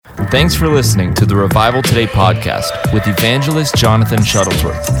Thanks for listening to the Revival Today podcast with evangelist Jonathan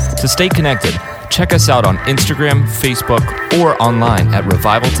Shuttlesworth. To stay connected, check us out on Instagram, Facebook, or online at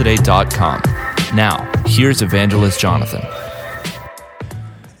revivaltoday.com. Now, here's evangelist Jonathan.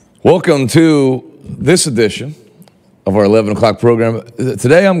 Welcome to this edition of our 11 o'clock program.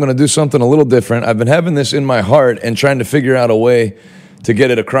 Today I'm going to do something a little different. I've been having this in my heart and trying to figure out a way to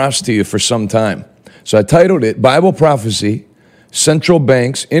get it across to you for some time. So I titled it Bible Prophecy, Central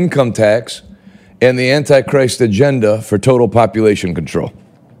Banks, Income Tax, and the Antichrist Agenda for Total Population Control.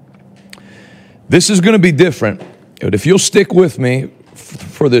 This is going to be different, but if you'll stick with me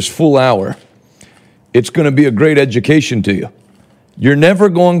for this full hour, it's going to be a great education to you. You're never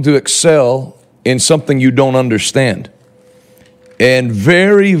going to excel in something you don't understand. And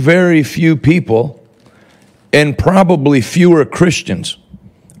very, very few people, and probably fewer Christians,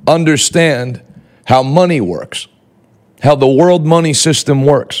 understand how money works, how the world money system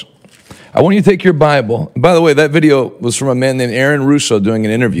works. I want you to take your Bible. By the way, that video was from a man named Aaron Russo doing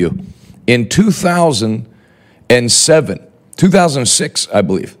an interview in 2006, I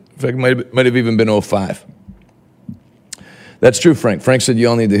believe. In fact, it might have even been 2005. That's true, Frank. Frank said you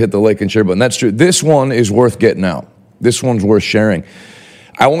all need to hit the like and share button. That's true. This one is worth getting out. This one's worth sharing.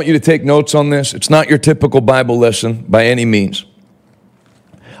 I want you to take notes on this. It's not your typical Bible lesson by any means.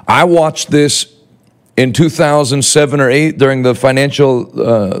 I watched this in 2007 or 8 during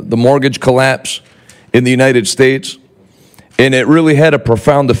the mortgage collapse in the United States, and it really had a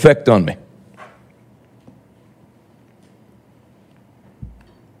profound effect on me.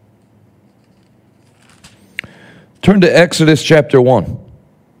 Turn to Exodus chapter 1,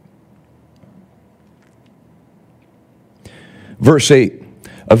 verse 8.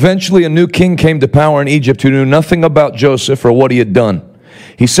 Eventually a new king came to power in Egypt who knew nothing about Joseph or what he had done.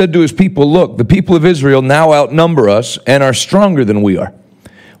 He said to his people, "Look, the people of Israel now outnumber us and are stronger than we are.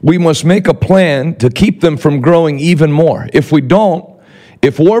 We must make a plan to keep them from growing even more. If we don't,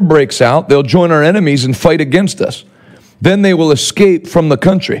 if war breaks out, they'll join our enemies and fight against us. Then they will escape from the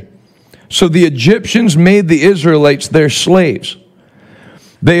country." So the Egyptians made the Israelites their slaves.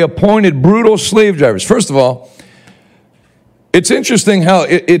 They appointed brutal slave drivers. First of all, it's interesting how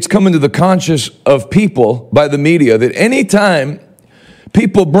it's come into the conscious of people by the media that anytime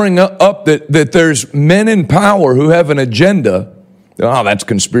people bring up that there's men in power who have an agenda, oh, that's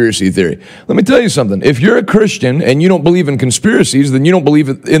conspiracy theory. Let me tell you something. If you're a Christian and you don't believe in conspiracies, then you don't believe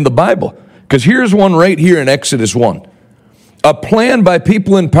in the Bible. Because here's one right here in Exodus 1. A plan by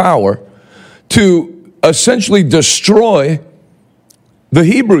people in power to essentially destroy the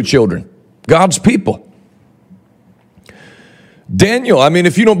Hebrew children, God's people. Daniel,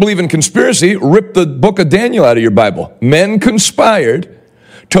 if you don't believe in conspiracy, rip the book of Daniel out of your Bible. Men conspired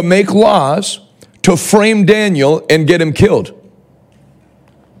to make laws to frame Daniel and get him killed.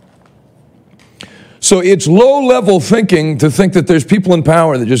 So it's low-level thinking to think that there's people in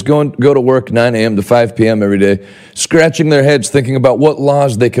power that just go to work 9 a.m. to 5 p.m. every day, scratching their heads thinking about what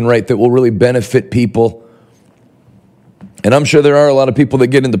laws they can write that will really benefit people. And I'm sure there are a lot of people that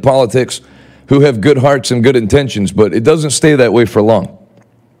get into politics who have good hearts and good intentions, but it doesn't stay that way for long.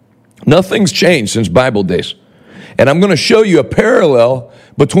 Nothing's changed since Bible days. And I'm going to show you a parallel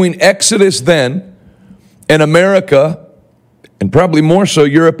between Exodus then and America, and probably more so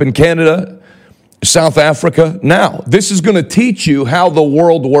Europe and Canada, South Africa now. This is going to teach you how the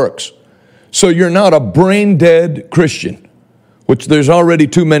world works. So you're not a brain-dead Christian, which there's already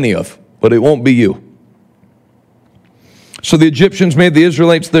too many of, but it won't be you. So the Egyptians made the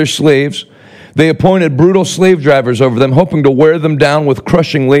Israelites their slaves. They appointed brutal slave drivers over them, hoping to wear them down with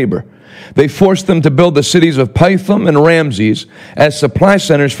crushing labor. They forced them to build the cities of Pithom and Ramses as supply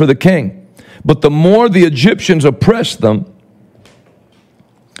centers for the king. But the more the Egyptians oppressed them,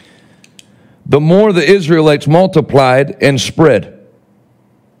 the more the Israelites multiplied and spread.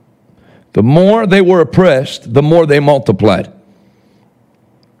 The more they were oppressed, the more they multiplied.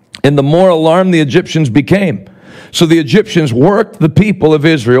 And the more alarmed the Egyptians became. So the Egyptians worked the people of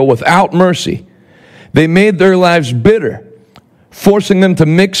Israel without mercy. They made their lives bitter, forcing them to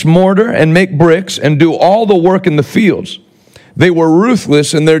mix mortar and make bricks and do all the work in the fields. They were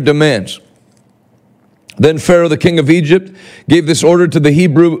ruthless in their demands. Then Pharaoh, the king of Egypt, gave this order to the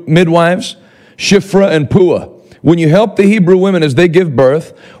Hebrew midwives, Shiphrah and Puah. When you help the Hebrew women as they give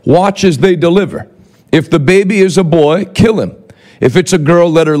birth, watch as they deliver. If the baby is a boy, kill him. If it's a girl,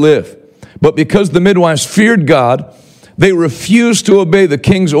 let her live. But because the midwives feared God, they refused to obey the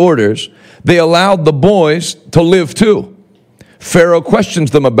king's orders. They allowed the boys to live too. Pharaoh questions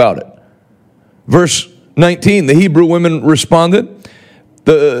them about it. Verse 19, the Hebrew women responded,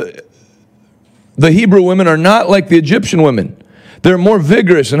 the Hebrew women are not like the Egyptian women. They're more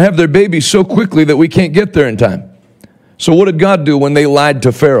vigorous and have their babies so quickly that we can't get there in time. So what did God do when they lied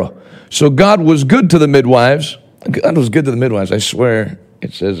to Pharaoh? So God was good to the midwives. God was good to the midwives. I swear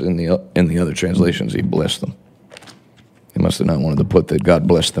it says in the other translations he blessed them. He must have not wanted to put that God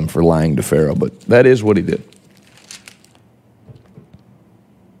blessed them for lying to Pharaoh, but that is what he did.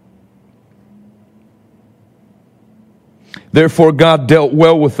 Therefore God dealt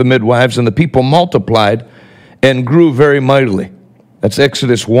well with the midwives, and the people multiplied and grew very mightily. That's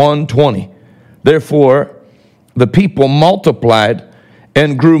Exodus 1:20. Therefore the people multiplied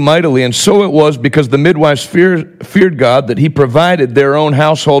and grew mightily, and so it was because the midwives feared God that he provided their own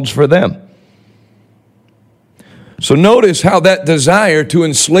households for them. So notice how that desire to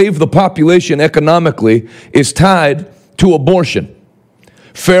enslave the population economically is tied to abortion.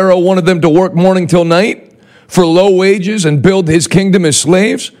 Pharaoh wanted them to work morning till night for low wages and build his kingdom as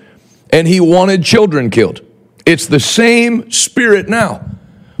slaves, and he wanted children killed. It's the same spirit now.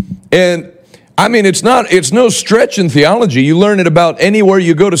 And I mean, it's no stretch in theology. You learn it about anywhere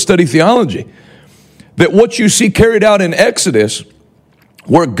you go to study theology. That what you see carried out in Exodus,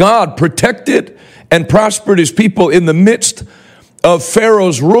 where God protected and prospered his people in the midst of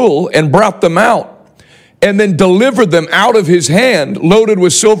Pharaoh's rule and brought them out, and then delivered them out of his hand, loaded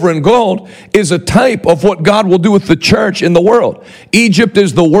with silver and gold, is a type of what God will do with the church in the world. Egypt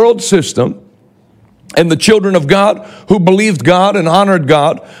is the world system. And the children of God who believed God and honored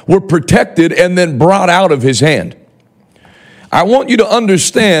God were protected and then brought out of his hand. I want you to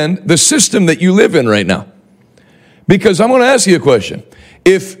understand the system that you live in right now. Because I'm going to ask you a question.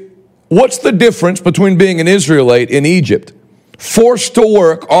 What's the difference between being an Israelite in Egypt, forced to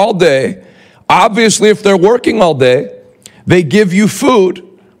work all day? Obviously, if they're working all day, they give you food.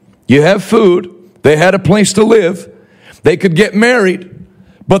 You have food. They had a place to live. They could get married.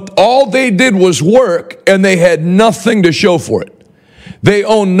 But all they did was work, and they had nothing to show for it. They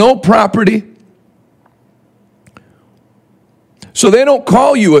own no property. So they don't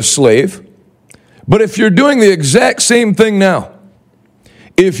call you a slave. But if you're doing the exact same thing now,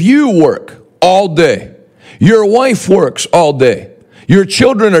 if you work all day, your wife works all day, your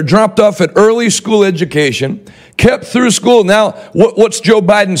children are dropped off at early school education, kept through school. Now, what's Joe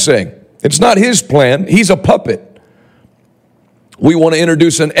Biden saying? It's not his plan. He's a puppet. We want to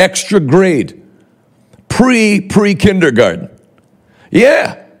introduce an extra grade, pre-kindergarten.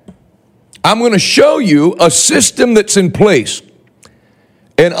 Yeah, I'm going to show you a system that's in place.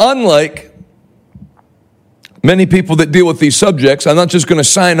 And unlike many people that deal with these subjects, I'm not just going to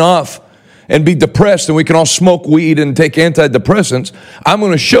sign off and be depressed and we can all smoke weed and take antidepressants. I'm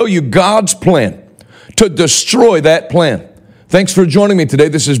going to show you God's plan to destroy that plan. Thanks for joining me today.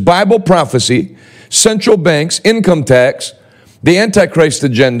 This is Bible prophecy, central banks, income tax, the Antichrist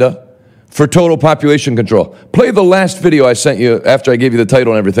agenda for total population control. Play the last video I sent you after I gave you the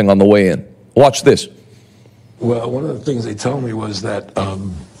title and everything on the way in. Watch this. Well, one of the things they told me was that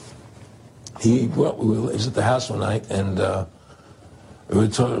he was at the house one night and he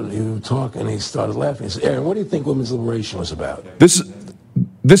would talk and he started laughing. He said, Aaron, what do you think women's liberation was about? This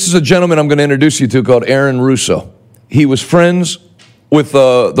is a gentleman I'm going to introduce you to called Aaron Russo. He was friends with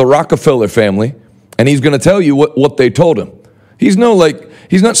the Rockefeller family, and he's going to tell you what they told him. He's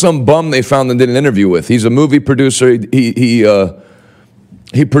not some bum they found and did an interview with. He's a movie producer. He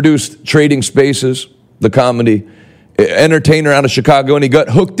produced Trading Spaces, the comedy, entertainer out of Chicago, and he got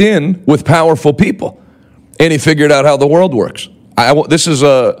hooked in with powerful people, and he figured out how the world works. This is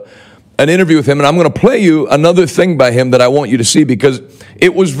an interview with him, and I'm going to play you another thing by him that I want you to see because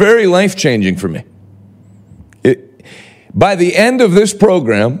it was very life-changing for me. By the end of this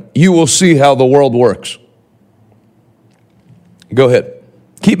program, you will see how the world works. Go ahead.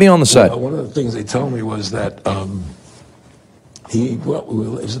 Keep me on the side. Well, one of the things they told me was that he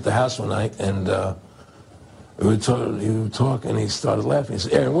was at the house one night and he would talk and he started laughing. He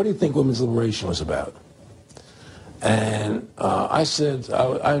said, Aaron, what do you think women's liberation was about? And I said,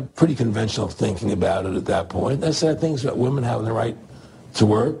 I had pretty conventional thinking about it at that point. I said, I think it's about women having the right to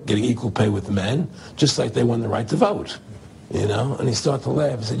work, getting equal pay with men, just like they won the right to vote, you know? And he started to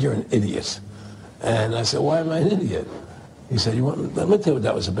laugh. He said, you're an idiot. And I said, why am I an idiot? He said, let me tell you what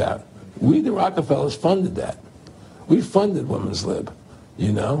that was about. We, the Rockefellers, funded that. We funded Women's Lib,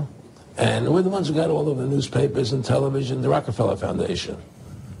 you know? And we're the ones who got all over the newspapers and television, the Rockefeller Foundation.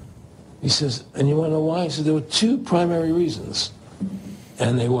 He says, and you want to know why? He said, there were two primary reasons.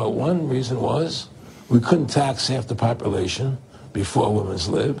 And one reason was we couldn't tax half the population before Women's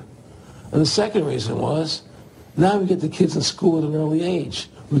Lib. And the second reason was, now we get the kids in school at an early age.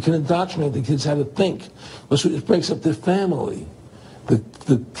 We can indoctrinate the kids how to think. It breaks up their family.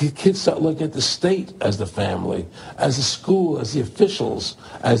 the kids start looking at the state as the family, as the school, as the officials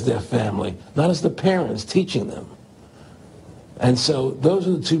as their family, not as the parents teaching them. And so those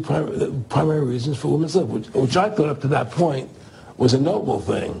are the two primary reasons for women's lib, which I thought up to that point was a noble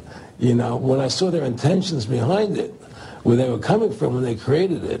thing. You know, when I saw their intentions behind it, where they were coming from when they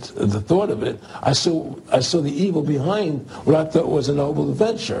created it, the thought of it, I saw the evil behind what I thought was a noble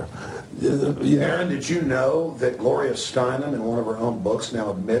venture. Aaron, did you know that Gloria Steinem, in one of her own books, now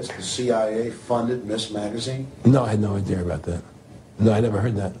admits the CIA funded Miss Magazine? No, I had no idea about that. No, I never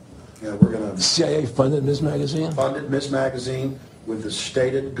heard that. Yeah, we're going to... The CIA funded Miss Magazine? Funded Miss Magazine with the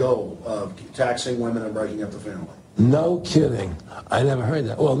stated goal of taxing women and breaking up the family. No kidding. I never heard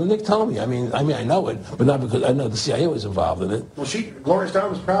that. Well, Nick told me. I mean, I know it, but not because I know the CIA was involved in it. Well, Gloria Steinem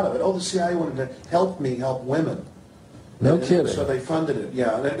was proud of it. Oh, the CIA wanted to help me help women. No kidding. So they funded it,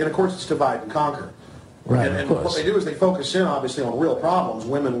 yeah. And of course, it's divide and conquer. Right, and what they do is they focus in, obviously, on real problems.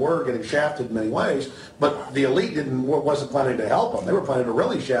 Women were getting shafted in many ways, but the elite wasn't planning to help them. They were planning to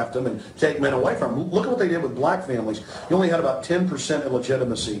really shaft them and take men away from them. Look at what they did with black families. You only had about 10%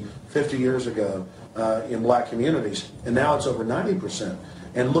 illegitimacy 50 years ago in black communities, and now it's over 90%.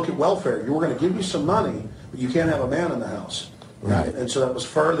 And look at welfare. You were going to give you some money, but you can't have a man in the house. Right. And so that was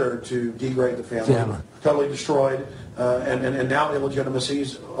further to degrade the family. Totally destroyed. And now illegitimacy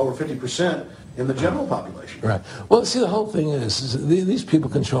is over 50% in the general population. Right. Well, see, the whole thing is these people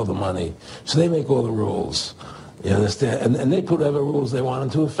control the money, so they make all the rules. You understand? And they put whatever rules they want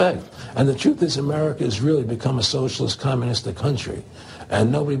into effect. And the truth is, America has really become a socialist, communistic country.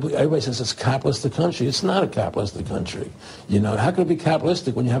 And everybody says it's a capitalistic country. It's not a capitalistic country. You know, how can it be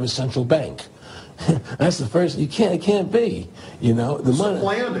capitalistic when you have a central bank? That's the first. It can't be. You know, the money. It's a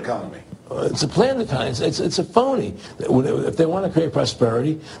planned economy. It's a planned economy. It's a phony. If they want to create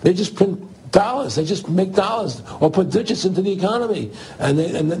prosperity, they just print dollars. They just make dollars or put digits into the economy, and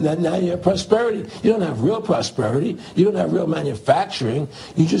now you have prosperity. You don't have real prosperity. You don't have real manufacturing.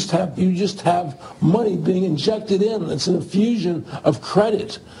 You just have money being injected in. It's an infusion of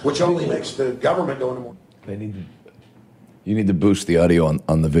credit, which only makes the government go into more. You need to boost the audio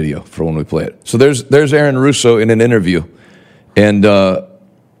on the video for when we play it. So there's Aaron Russo in an interview, and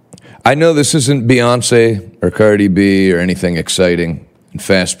I know this isn't Beyonce or Cardi B or anything exciting and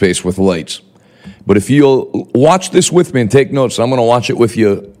fast-paced with lights, but if you'll watch this with me and take notes, I'm going to watch it with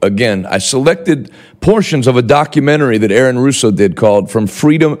you again. I selected portions of a documentary that Aaron Russo did called From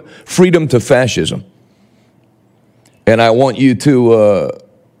Freedom to Fascism, and I want you to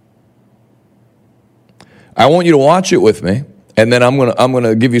watch it with me, and then I'm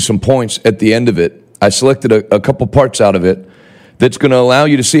gonna give you some points at the end of it. I selected a couple parts out of it that's going to allow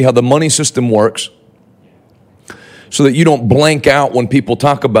you to see how the money system works so that you don't blank out when people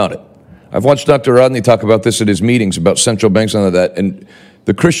talk about it. I've watched Dr. Rodney talk about this at his meetings about central banks and all that, and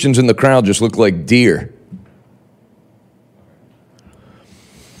the Christians in the crowd just look like deer.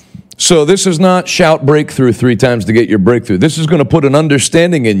 So this is not shout breakthrough 3 times to get your breakthrough. This is going to put an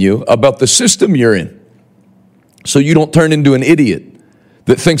understanding in you about the system you're in so you don't turn into an idiot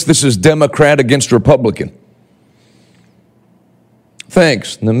that thinks this is Democrat against Republican.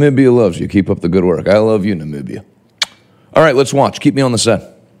 Thanks. Namibia loves you. Keep up the good work. I love you, Namibia. All right, let's watch. Keep me on the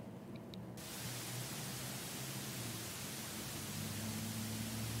set.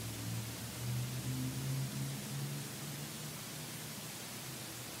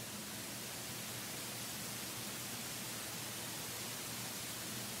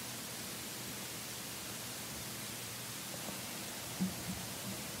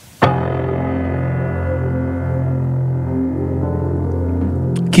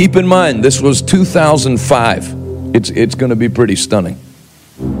 Keep in mind, this was 2005. It's going to be pretty stunning.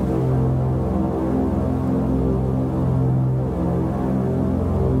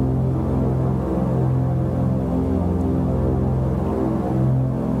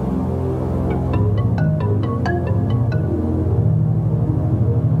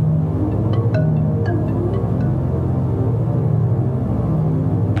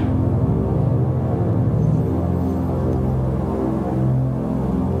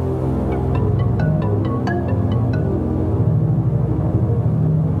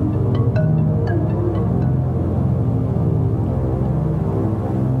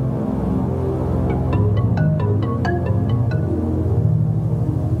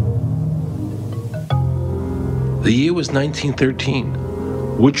 The year was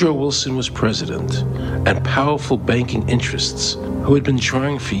 1913. Woodrow Wilson was president, and powerful banking interests, who had been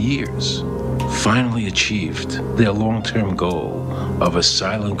trying for years, finally achieved their long-term goal of a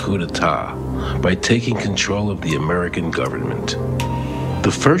silent coup d'etat by taking control of the American government.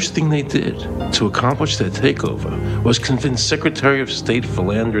 The first thing they did to accomplish their takeover was convince Secretary of State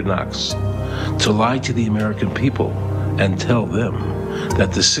Philander Knox to lie to the American people and tell them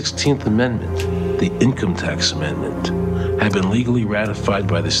that the 16th Amendment, the Income Tax Amendment, had been legally ratified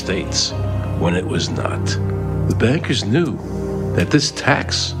by the states when it was not. The bankers knew that this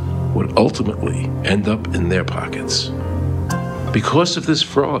tax would ultimately end up in their pockets. Because of this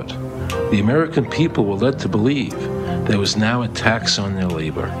fraud, the American people were led to believe there was now a tax on their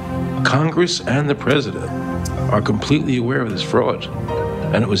labor. Congress and the president are completely aware of this fraud,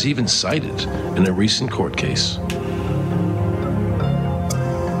 and it was even cited in a recent court case.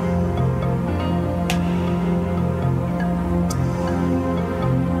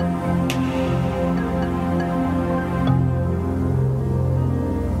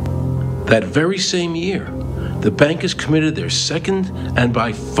 That very same year, the bankers committed their second and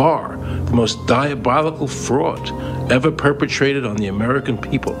by far the most diabolical fraud ever perpetrated on the American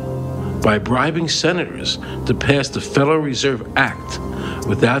people by bribing senators to pass the Federal Reserve Act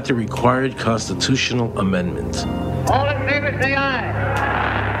without the required constitutional amendment. All in favor, say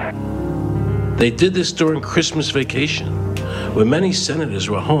aye. They did this during Christmas vacation, when many senators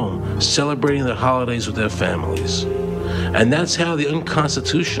were home celebrating the holidays with their families. And that's how the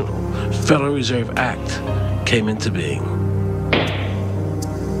unconstitutional Federal Reserve Act came into being.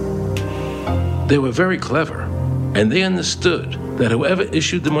 They were very clever, and they understood that whoever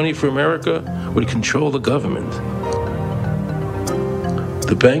issued the money for America would control the government.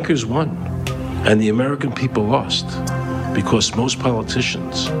 The bankers won, and the American people lost, because most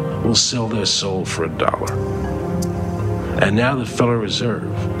politicians will sell their soul for $1. And now the Federal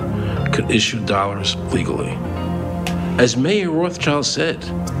Reserve could issue dollars legally. As Mayer Rothschild said,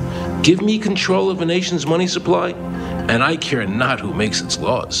 "Give me control of a nation's money supply, and I care not who makes its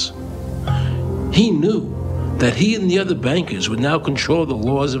laws." He knew that he and the other bankers would now control the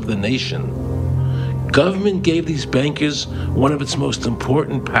laws of the nation. Government gave these bankers one of its most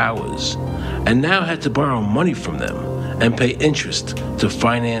important powers, and now had to borrow money from them and pay interest to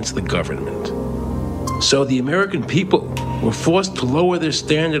finance the government. So the American people were forced to lower their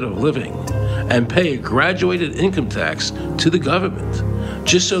standard of living and pay a graduated income tax to the government,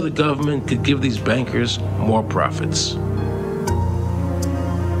 just so the government could give these bankers more profits.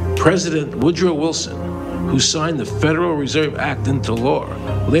 President Woodrow Wilson, who signed the Federal Reserve Act into law,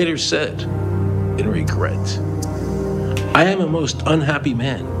 later said, in regret, "I am a most unhappy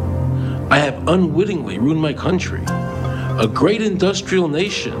man. I have unwittingly ruined my country. A great industrial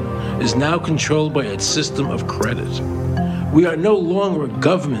nation is now controlled by its system of credit. We are no longer a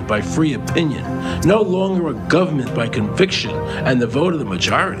government by free opinion, no longer a government by conviction and the vote of the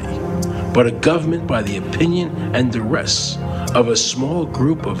majority, but a government by the opinion and duress of a small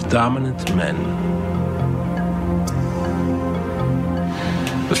group of dominant men."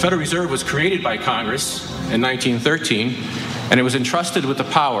 The Federal Reserve was created by Congress in 1913, and it was entrusted with the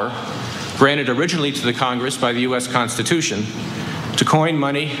power granted originally to the Congress by the U.S. Constitution to coin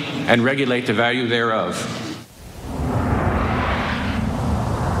money and regulate the value thereof.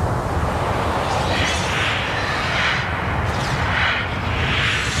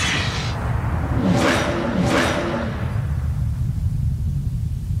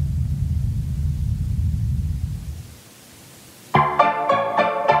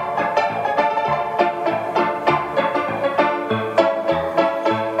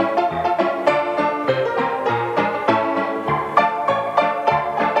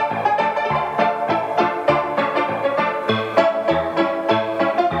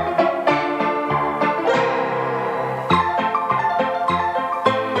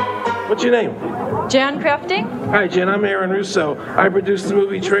 What's your name? Jan Crafting? Hi, Jen. I'm Aaron Russo. I produced the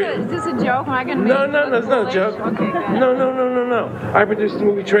movie Is this a joke? Am I going to No, it's not a joke. Okay, good. No. I produced the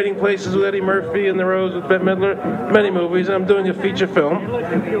movie Trading Places with Eddie Murphy and The Rose with Bette Midler, many movies. I'm doing a feature film.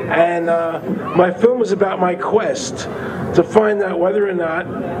 And my film is about my quest to find out whether or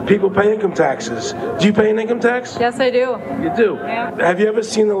not people pay income taxes. Do you pay an income tax? Yes, I do. You do? Yeah. Have you ever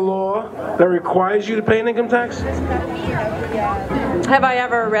seen a law that requires you to pay an income tax? Have I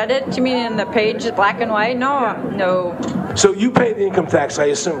ever read it? You mean in the page, black and white? No. So you pay the income tax, I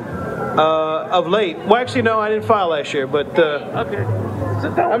assume? Of late. Well, actually, no, I didn't file last year, but... Okay.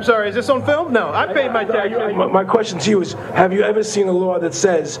 I'm sorry, is this on film? No, I paid my tax. My question to you is, have you ever seen a law that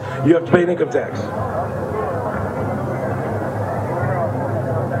says you have to pay an income tax?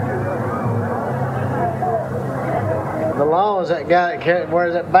 The law is that guy that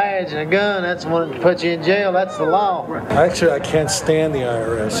wears that badge and a gun. That's the one that puts you in jail. That's the law. Actually, I can't stand the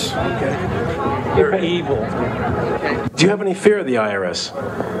IRS. Okay. They're evil. Do you have any fear of the IRS?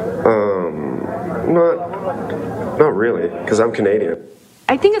 Not really, because I'm Canadian.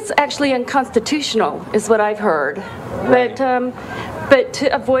 I think it's actually unconstitutional, is what I've heard. Right. But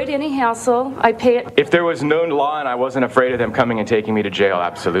to avoid any hassle, I pay it. If there was no law and I wasn't afraid of them coming and taking me to jail,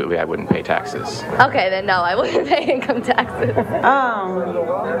 absolutely, I wouldn't pay taxes. Okay, then no, I wouldn't pay income taxes.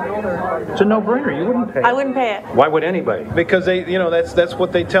 It's a no-brainer. You wouldn't pay it. I wouldn't pay it. Why would anybody? Because that's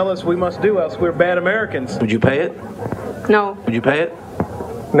what they tell us we must do, else we're bad Americans. Would you pay it? No. Would you pay it?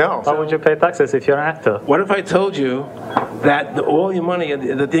 No. Why would you pay taxes if you don't have to? What if I told you that all your money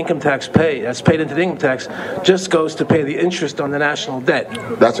that the income tax that's paid into the income tax just goes to pay the interest on the national debt?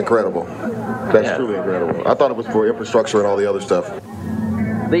 That's incredible. That's truly incredible. I thought it was for infrastructure and all the other stuff.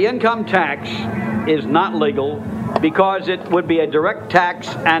 The income tax is not legal because it would be a direct tax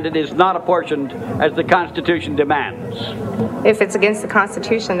and it is not apportioned as the Constitution demands. If it's against the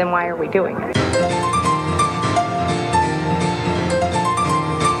Constitution, then why are we doing it?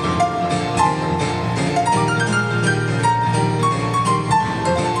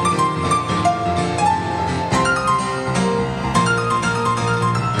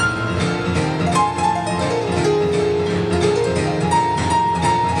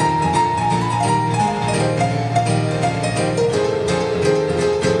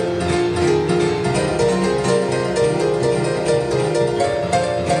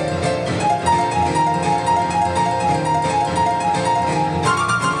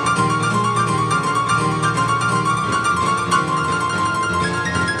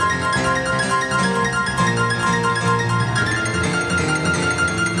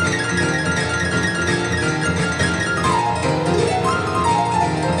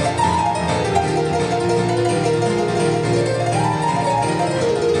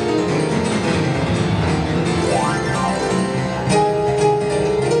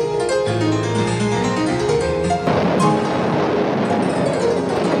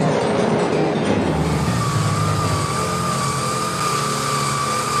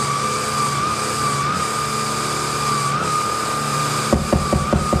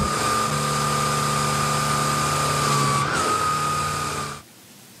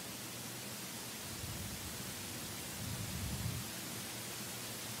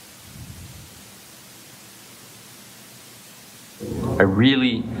 I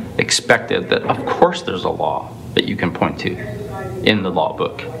really expected that, of course, there's a law that you can point to in the law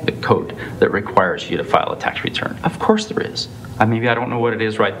book, the code, that requires you to file a tax return. Of course there is. Maybe I don't know what it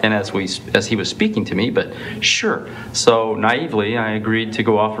is right then as he was speaking to me, but sure. So naively, I agreed to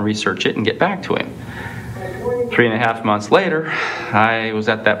go off and research it and get back to him. 3.5 months later, I was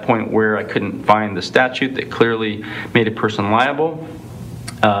at that point where I couldn't find the statute that clearly made a person liable,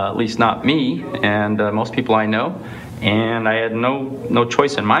 at least not me and most people I know. And I had no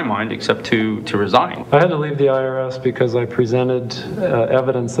choice in my mind except to resign. I had to leave the IRS because I presented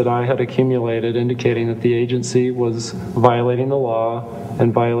evidence that I had accumulated indicating that the agency was violating the law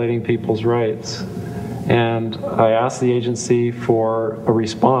and violating people's rights. And I asked the agency for a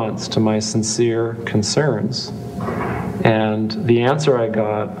response to my sincere concerns. And the answer I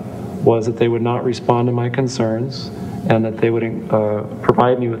got was that they would not respond to my concerns and that they would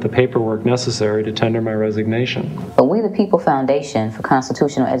provide me with the paperwork necessary to tender my resignation. But We the People Foundation for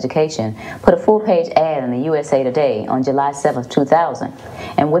Constitutional Education put a full-page ad in the USA Today on July 7th, 2000.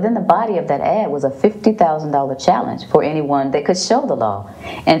 And within the body of that ad was a $50,000 challenge for anyone that could show the law.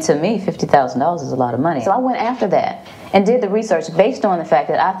 And to me, $50,000 is a lot of money. So I went after that and did the research based on the fact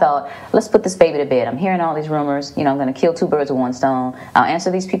that I thought, let's put this baby to bed. I'm hearing all these rumors. I'm going to kill two birds with one stone. I'll answer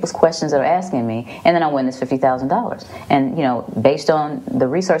these people's questions that are asking me, and then I'll win this $50,000. And, based on the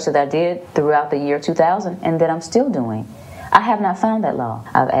research that I did throughout the year 2000 and that I'm still doing, I have not found that law.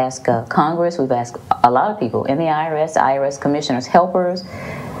 I've asked Congress, we've asked a lot of people in the IRS commissioners, helpers.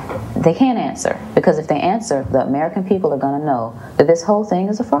 They can't answer, because if they answer, the American people are going to know that this whole thing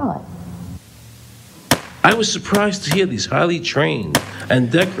is a fraud. I was surprised to hear these highly trained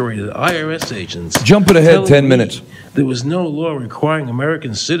and decorated IRS agents Jumping ahead 10 minutes. There was no law requiring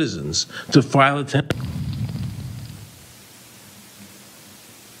American citizens to file a tax.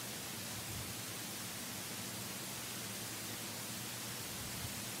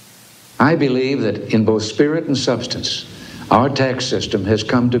 I believe that in both spirit and substance, our tax system has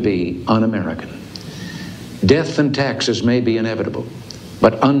come to be un-American. Death and taxes may be inevitable,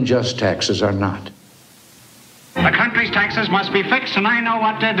 but unjust taxes are not. The country's taxes must be fixed, and I know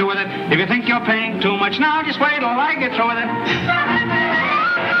what to do with it. If you think you're paying too much now, just wait till I get through with it.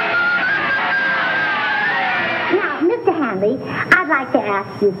 Now, Mr. Hanley, I'd like to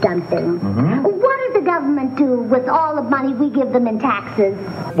ask you something. What does the government do with all the money we give them in taxes?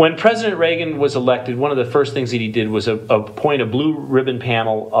 When President Reagan was elected, one of the first things that he did was appoint a blue ribbon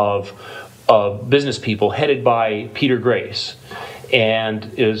panel of business people headed by Peter Grace.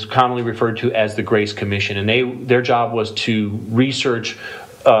 and is commonly referred to as the Grace Commission. And their job was to research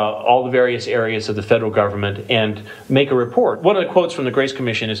all the various areas of the federal government and make a report. One of the quotes from the Grace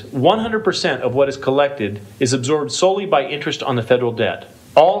Commission is, 100% of what is collected is absorbed solely by interest on the federal debt.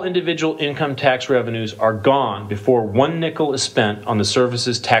 All individual income tax revenues are gone before one nickel is spent on the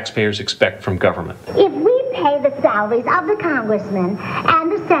services taxpayers expect from government. If we pay the salaries of the congressmen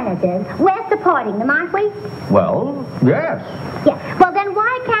and the senators, we're supporting them, aren't we? Well, yes. Yeah. Well, then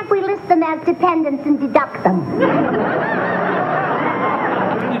why can't we list them as dependents and deduct them?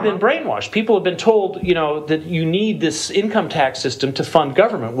 We've been brainwashed. People have been told, that you need this income tax system to fund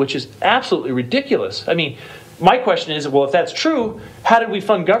government, which is absolutely ridiculous. I mean, my question is, well, if that's true, how did we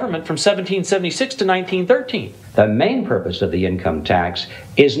fund government from 1776 to 1913? The main purpose of the income tax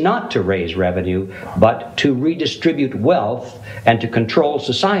is not to raise revenue, but to redistribute wealth and to control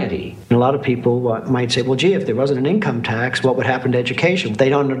society. And a lot of people might say, well, gee, if there wasn't an income tax, what would happen to education? They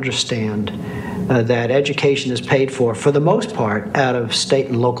don't understand that education is paid for the most part, out of state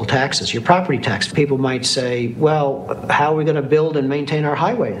and local taxes, your property tax. People might say, well, how are we going to build and maintain our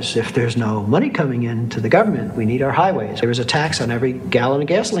highways if there's no money coming into the government? We need our highways. There is a tax on every gallon of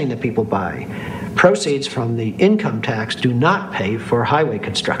gasoline that people buy. Proceeds from the income tax do not pay for highway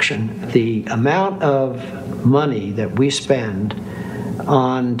construction. The amount of money that we spend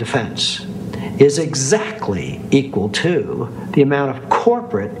on defense is exactly equal to the amount of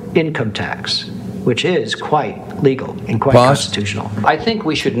corporate income tax, which is quite legal and quite constitutional. I think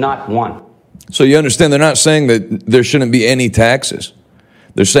we should not want. So you understand, they're not saying that there shouldn't be any taxes.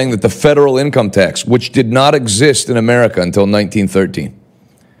 They're saying that the federal income tax, which did not exist in America until 1913,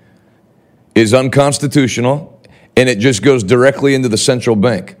 is unconstitutional, and it just goes directly into the central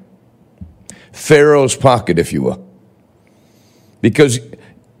bank. Pharaoh's pocket, if you will. Because,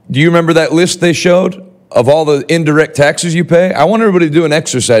 do you remember that list they showed of all the indirect taxes you pay? I want everybody to do an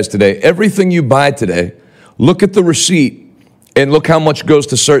exercise today. Everything you buy today, look at the receipt and look how much goes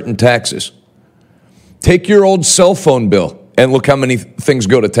to certain taxes. Take your old cell phone bill and look how many things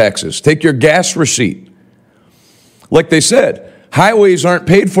go to taxes. Take your gas receipt. Like they said, highways aren't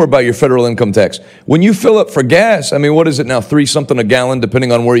paid for by your federal income tax. When you fill up for gas, I mean, what is it now, 3 something a gallon,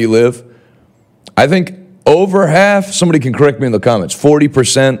 depending on where you live? I think over half, somebody can correct me in the comments,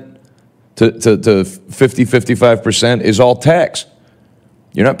 40% to 50, 55% is all tax.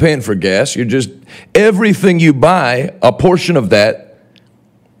 You're not paying for gas. You're just, everything you buy, a portion of that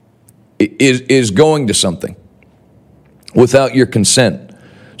is going to something without your consent.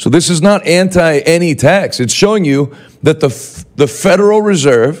 So this is not anti any tax. It's showing you that the Federal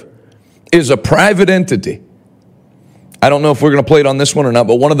Reserve is a private entity. I don't know if we're going to play it on this one or not,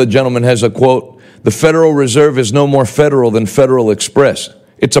 but one of the gentlemen has a quote, "The Federal Reserve is no more federal than Federal Express."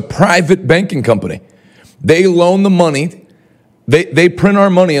 It's a private banking company. They loan the money. They print our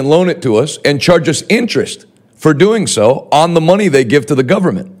money and loan it to us and charge us interest for doing so on the money they give to the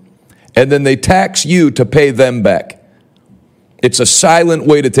government. And then they tax you to pay them back. It's a silent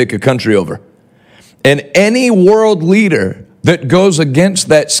way to take a country over. And any world leader that goes against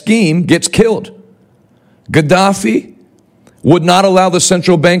that scheme gets killed. Gaddafi would not allow the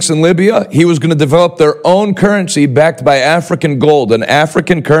central banks in Libya. He was going to develop their own currency backed by African gold, an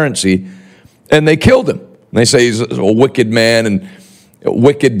African currency, and they killed him. And they say he's a wicked man and a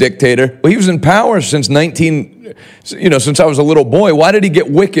wicked dictator. Well, he was in power since since I was a little boy. Why did he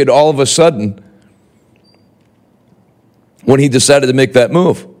get wicked all of a sudden when he decided to make that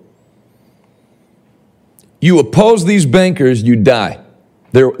move? You oppose these bankers, you die.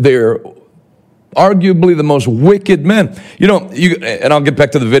 They're arguably the most wicked men. And I'll get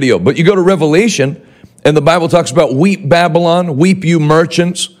back to the video, but you go to Revelation, and the Bible talks about weep Babylon, weep you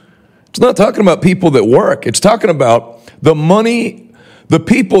merchants. It's not talking about people that work. It's talking about the money, the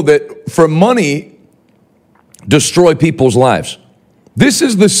people that for money destroy people's lives. This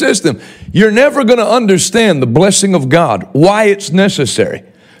is the system. You're never going to understand the blessing of God, why it's necessary,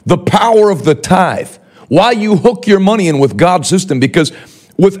 the power of the tithe, why you hook your money in with God's system, because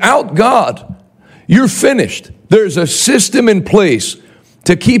without God, you're finished. There's a system in place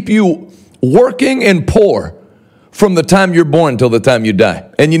to keep you working and poor from the time you're born till the time you die.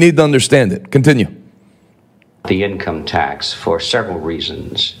 And you need to understand it. Continue. The income tax for several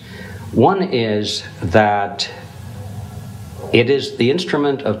reasons. One is that it is the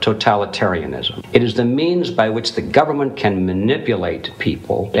instrument of totalitarianism. It is the means by which the government can manipulate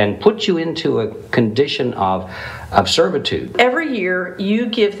people and put you into a condition of servitude. Every year, you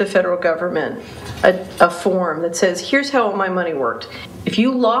give the federal government a form that says, here's how my money worked. If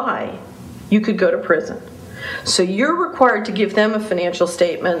you lie, you could go to prison. So you're required to give them a financial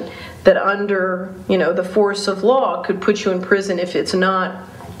statement that under, the force of law could put you in prison if it's not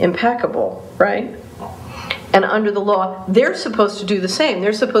impeccable, right? And under the law, they're supposed to do the same.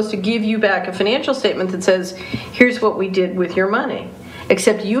 They're supposed to give you back a financial statement that says, here's what we did with your money.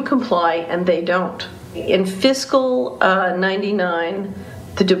 Except you comply and they don't. In fiscal 99,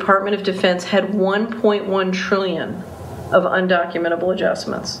 the Department of Defense had $1.1 trillion of undocumentable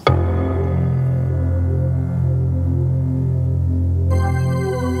adjustments.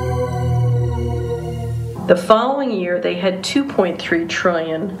 The following year, they had $2.3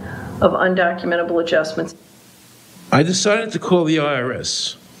 trillion of undocumentable adjustments. I decided to call the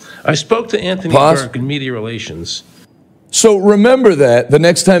IRS. I spoke to Anthony Burke in Media Relations. So remember that the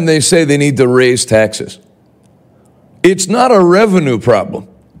next time they say they need to raise taxes. It's not a revenue problem.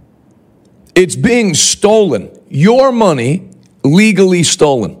 It's being stolen. Your money, legally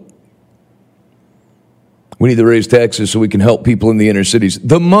stolen. We need to raise taxes so we can help people in the inner cities.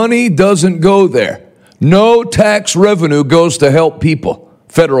 The money doesn't go there. No tax revenue goes to help people.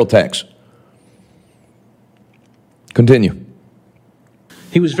 Federal tax. Continue.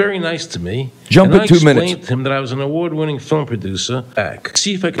 He was very nice to me. Jump at 2 minutes. I explained to him that I was an award-winning film producer.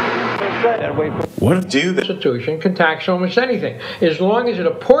 See if I could... What? The Constitution can tax almost anything, as long as it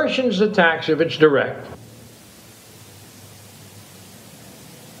apportions the tax if it's direct.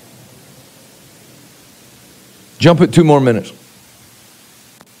 Jump at 2 more minutes.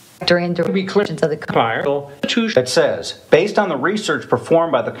 During the reclusions of the Constitution. It says, based on the research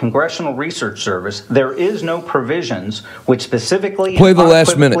performed by the Congressional Research Service, there is no provisions which specifically Play the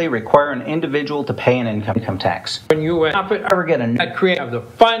last minute. require an individual to pay an income tax. When you ever get a create the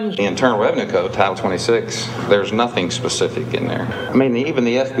funds. The Internal Revenue Code, Title 26, there's nothing specific in there. I mean, even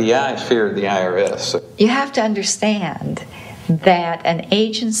the FBI feared the IRS. You have to understand that an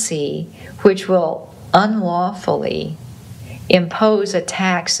agency which will unlawfully impose a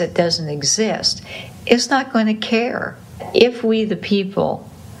tax that doesn't exist is not going to care. If we, the people,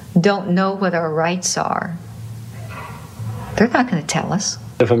 don't know what our rights are, they're not going to tell us.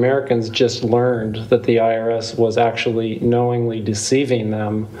 If Americans just learned that the IRS was actually knowingly deceiving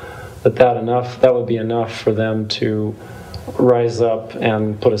them, that would be enough for them to rise up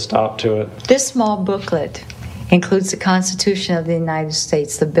and put a stop to it. This small booklet includes the Constitution of the United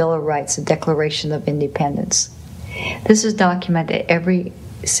States, the Bill of Rights, the Declaration of Independence. This is a document that every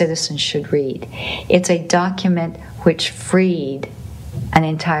citizen should read. It's a document which freed an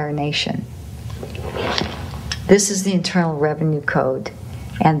entire nation. This is the Internal Revenue Code,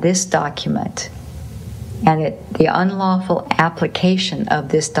 and this document, and the unlawful application of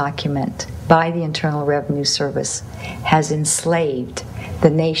this document by the Internal Revenue Service has enslaved the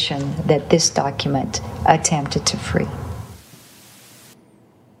nation that this document attempted to free.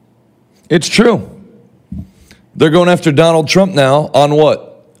 It's true. They're going after Donald Trump now on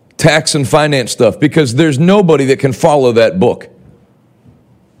what? Tax and finance stuff, because there's nobody that can follow that book.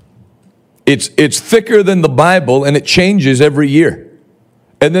 It's thicker than the Bible, and it changes every year.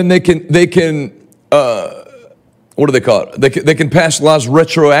 And then they can what do they call it? They can pass laws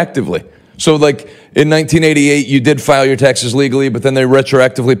retroactively. So like in 1988, you did file your taxes legally, but then they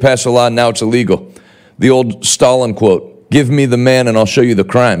retroactively passed a law, and now it's illegal. The old Stalin quote. Give me the man and I'll show you the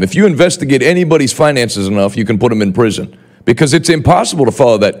crime. If you investigate anybody's finances enough, you can put them in prison because it's impossible to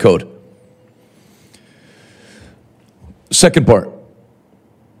follow that code. Second part.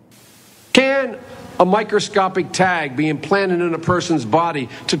 Can a microscopic tag be implanted in a person's body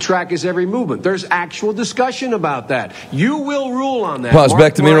to track his every movement? There's actual discussion about that. You will rule on that. Pause.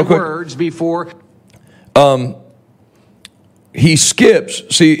 Back to me real quick. Words before. He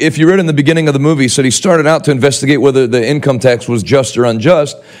skips. See, if you read in the beginning of the movie, he said he started out to investigate whether the income tax was just or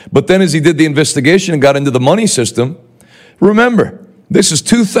unjust. But then as he did the investigation and got into the money system, remember, this is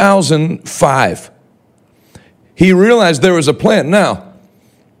 2005. He realized there was a plan. Now,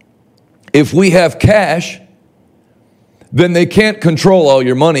 if we have cash, then they can't control all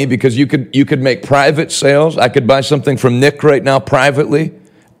your money because you could make private sales. I could buy something from Nick right now privately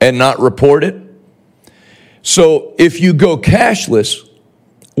and not report it. So if you go cashless,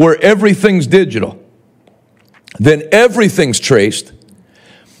 where everything's digital, then everything's traced.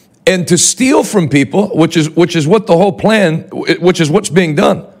 And to steal from people, which is what the whole plan, which is what's being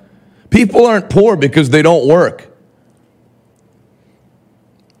done. People aren't poor because they don't work.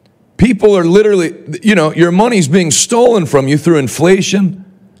 People are literally, your money's being stolen from you through inflation,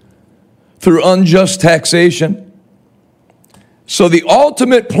 through unjust taxation. So the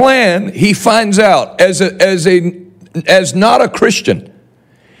ultimate plan, he finds out, as not a Christian,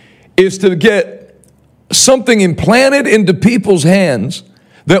 is to get something implanted into people's hands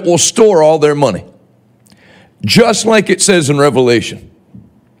that will store all their money. just like it says in Revelation.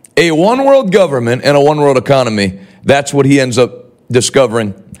 A one-world government and a one-world economy, that's what he ends up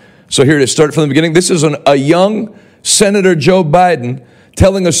discovering. So here it is, start from the beginning. This is a young Senator Joe Biden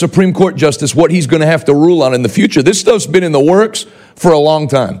telling a Supreme Court justice what he's going to have to rule on in the future. This stuff's been in the works for a long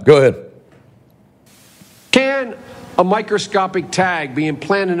time. Go ahead. Can a microscopic tag be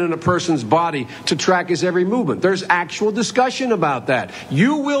implanted in a person's body to track his every movement? There's actual discussion about that.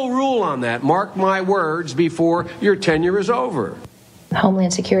 You will rule on that, mark my words, before your tenure is over.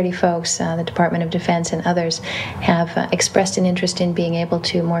 Homeland Security folks, the Department of Defense and others have expressed an interest in being able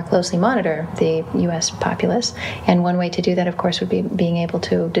to more closely monitor the U.S. populace. And one way to do that, of course, would be being able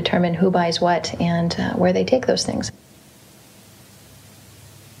to determine who buys what and where they take those things.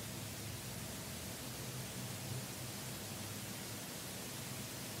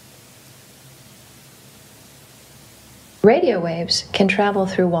 Radio waves can travel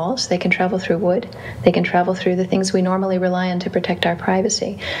through walls, they can travel through wood, they can travel through the things we normally rely on to protect our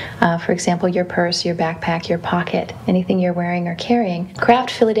privacy. For example, your purse, your backpack, your pocket, anything you're wearing or carrying.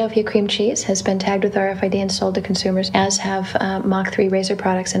 Kraft Philadelphia cream cheese has been tagged with RFID and sold to consumers, as have Mach 3 razor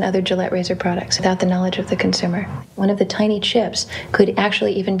products and other Gillette razor products, without the knowledge of the consumer. One of the tiny chips could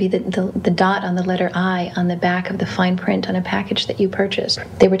actually even be the dot on the letter I on the back of the fine print on a package that you purchased.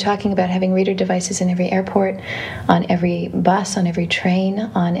 They were talking about having reader devices in every airport, on every bus, on every train,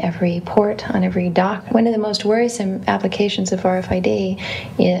 on every port, on every dock. One of the most worrisome applications of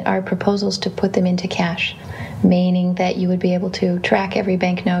RFID are proposals to put them into cash, meaning that you would be able to track every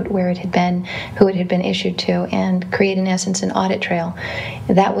banknote, where it had been, who it had been issued to, and create, in essence, an audit trail.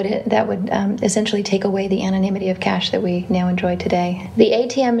 That would essentially take away the anonymity of cash that we now enjoy today. The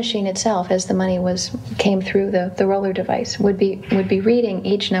ATM machine itself, as the money came through the roller device, would be reading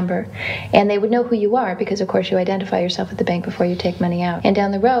each number, and they would know who you are because, of course, you identify yourself at the bank before you take money out. And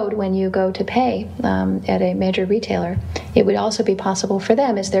down the road, when you go to pay at a major retailer, it would also be possible for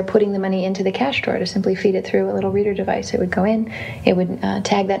them, as they're putting the money into the cash drawer, to simply feed it through a little reader device. It would go in, it would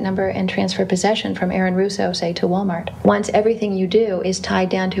tag that number and transfer possession from Aaron Russo, say, to Walmart. Once everything you do is tied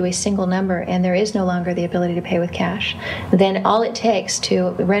down to a single number and there is no longer the ability to pay with cash, then all it takes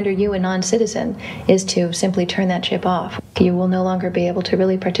to render you a non-citizen is to simply turn that chip off. You will no longer be able to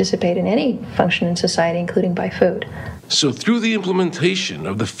really participate in any function in society, including buy food. So through the implementation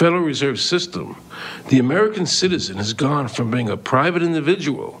of the Federal Reserve System, the American citizen has gone from being a private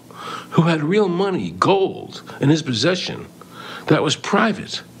individual who had real money, gold, in his possession that was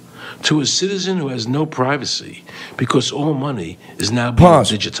private, to a citizen who has no privacy because all money is now being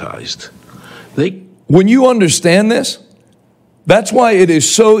digitized. When you understand this, that's why it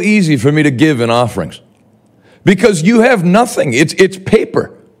is so easy for me to give in offerings. Because you have nothing. It's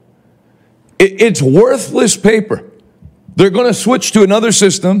paper. It's worthless paper. They're going to switch to another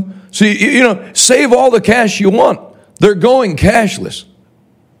system. So, save all the cash you want. They're going cashless.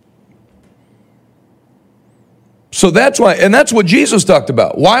 So that's why, and that's what Jesus talked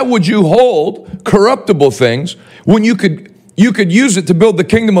about. Why would you hold corruptible things when you could use it to build the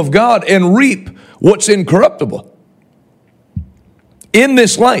kingdom of God and reap what's incorruptible? In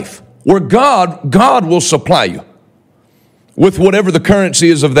this life, where God will supply you with whatever the currency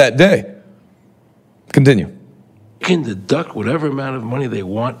is of that day. Continue. They can deduct whatever amount of money they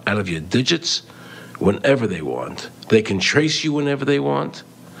want out of your digits whenever they want. They can trace you whenever they want.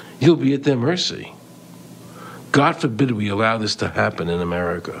 You'll be at their mercy. God forbid we allow this to happen in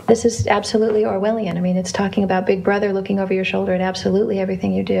America. This is absolutely Orwellian. I mean, it's talking about Big Brother looking over your shoulder at absolutely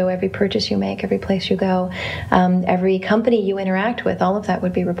everything you do, every purchase you make, every place you go, every company you interact with. All of that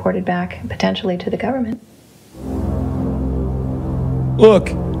would be reported back potentially to the government. Look,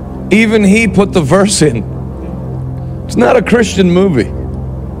 even he put the verse in. It's not a Christian movie.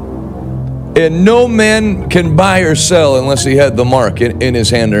 And no man can buy or sell unless he had the mark in his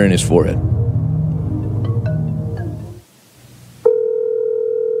hand or in his forehead.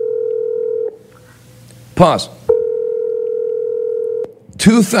 Pause.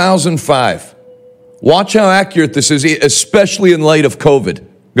 2005. Watch how accurate this is, especially in light of COVID.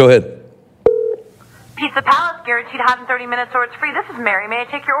 Go ahead. Pizza Palace, guaranteed hot in 30 minutes or it's free. This is Mary. May I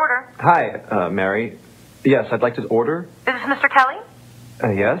take your order? Hi, Mary. Yes, I'd like to order. Is this Mr. Kelly?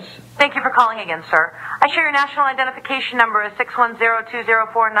 Yes. Thank you for calling again, sir. I show your national identification number is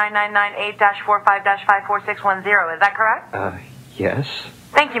 610-204-999-8-45-54610. Is that correct? Yes.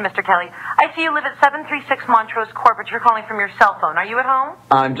 Thank you, Mr. Kelly. I see you live at 736 Montrose Court, but you're calling from your cell phone. Are you at home?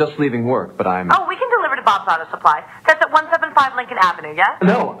 I'm just leaving work, but I'm... Oh, we can deliver to Bob's Auto Supply. That's at 175 Lincoln Avenue, yes?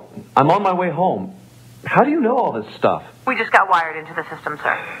 No, I'm on my way home. How do you know all this stuff? We just got wired into the system,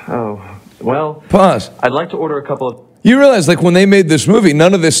 sir. Oh, well... Pause. I'd like to order a couple of... You realize, like, when they made this movie,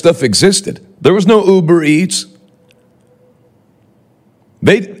 none of this stuff existed. There was no Uber Eats.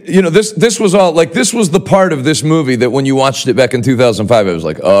 This was all, like, this was the part of this movie that when you watched it back in 2005, it was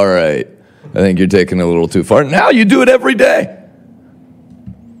like, all right, I think you're taking it a little too far. Now you do it every day.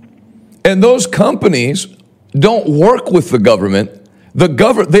 And those companies don't work with the government.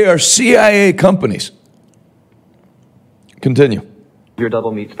 They are CIA companies. Continue. Your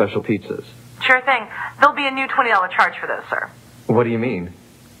double meat special pizzas. Sure thing. There'll be a new $20 charge for those, sir. What do you mean?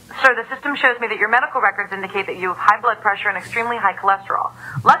 Sir, the system shows me that your medical records indicate that you have high blood pressure and extremely high cholesterol.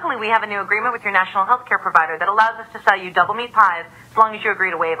 Luckily, we have a new agreement with your national health care provider that allows us to sell you double meat pies as long as you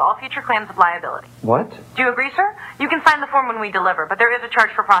agree to waive all future claims of liability. What? Do you agree, sir? You can sign the form when we deliver, but there is a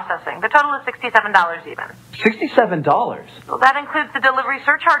charge for processing. The total is $67 even. $67? Well, that includes the delivery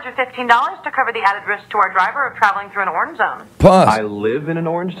surcharge of $15 to cover the added risk to our driver of traveling through an orange zone. Pause. I live in an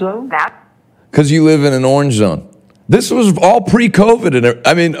orange zone? Because you live in an orange zone. This was all pre-COVID, and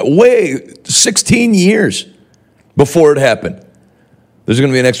I mean, 16 years before it happened. There's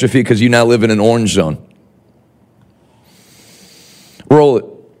going to be an extra fee because you now live in an orange zone. Roll it.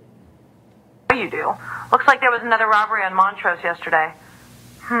 You do. Looks like there was another robbery on Montrose yesterday.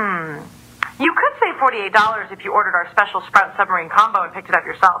 You could save $48 if you ordered our special Sprout Submarine combo and picked it up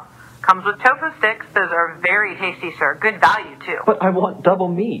yourself. Comes with tofu sticks. Those are very tasty, sir. Good value, too. But I want double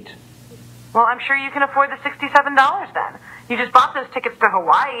meat. Well, I'm sure you can afford the $67 then. You just bought those tickets to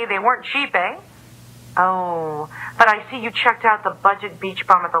Hawaii. They weren't cheap, eh? Oh, but I see you checked out the budget beach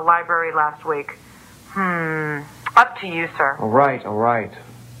bum at the library last week. Up to you, sir. All right.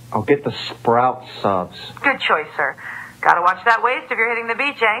 I'll get the Sprout subs. Good choice, sir. Gotta watch that waist if you're hitting the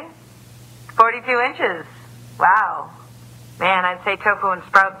beach, eh? 42 inches. Wow. Man, I'd say tofu and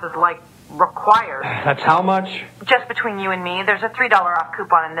Sprouts is like required. That's how much? Just between you and me, there's a $3 off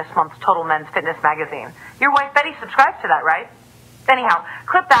coupon in this month's Total Men's Fitness magazine. Your wife Betty subscribes to that, right? Anyhow,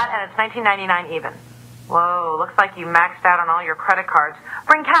 clip that and it's $19.99 even. Whoa, looks like you maxed out on all your credit cards.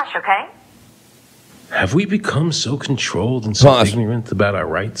 Bring cash, okay? Have we become so controlled and so ignorant about our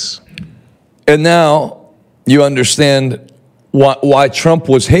rights? And now you understand why Trump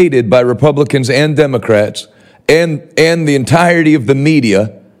was hated by Republicans and Democrats and the entirety of the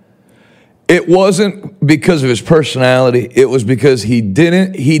media. It wasn't because of his personality. It was because he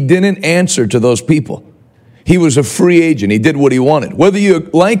didn't answer to those people. He was a free agent. He did what he wanted. Whether you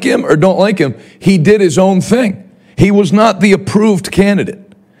like him or don't like him, he did his own thing. He was not the approved candidate.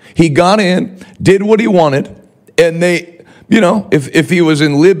 He got in, did what he wanted, and they, if he was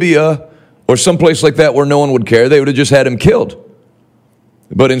in Libya or someplace like that where no one would care, they would have just had him killed.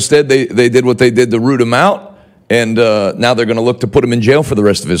 But instead, they did what they did to root him out. And now they're going to look to put him in jail for the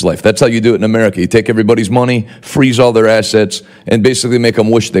rest of his life. That's how you do it in America. You take everybody's money, freeze all their assets, and basically make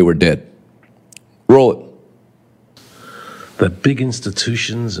them wish they were dead. Roll it. That big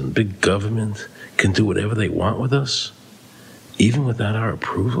institutions and big government can do whatever they want with us, even without our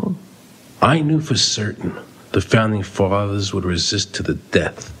approval? I knew for certain the Founding Fathers would resist to the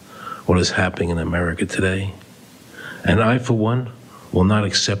death what is happening in America today. And I, for one, will not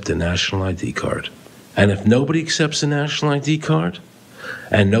accept a national ID card. And if nobody accepts a national ID card,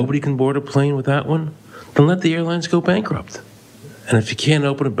 and nobody can board a plane without one, then let the airlines go bankrupt. And if you can't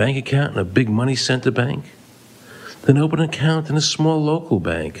open a bank account in a big money center bank, then open an account in a small local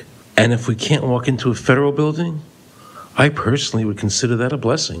bank. And if we can't walk into a federal building, I personally would consider that a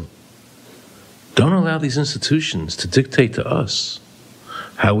blessing. Don't allow these institutions to dictate to us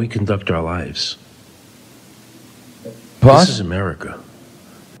how we conduct our lives. This is America.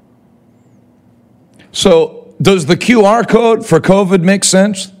 So does the QR code for COVID make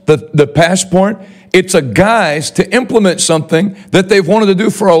sense? The passport? It's a guise to implement something that they've wanted to do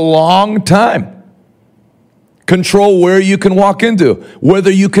for a long time. Control where you can walk into, whether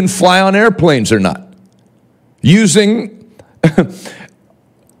you can fly on airplanes or not. Using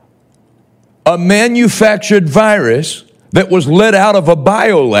a manufactured virus that was let out of a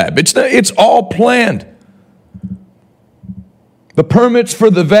biolab. It's all planned. The permits for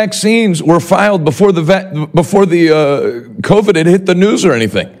the vaccines were filed before the COVID had hit the news or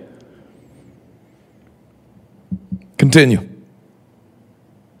anything. Continue.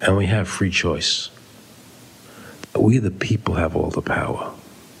 And we have free choice. We, the people, have all the power,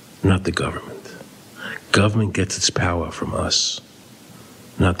 not the government. Government gets its power from us,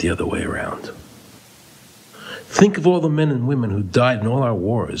 not the other way around. Think of all the men and women who died in all our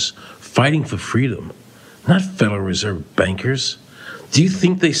wars, fighting for freedom, not Federal Reserve bankers. Do you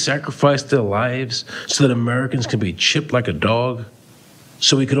think they sacrificed their lives so that Americans can be chipped like a dog?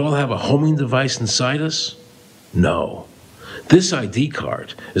 So we could all have a homing device inside us? No. This ID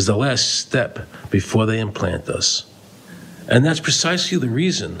card is the last step before they implant us. And that's precisely the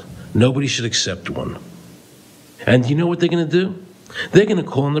reason nobody should accept one. And you know what they're going to do? They're going to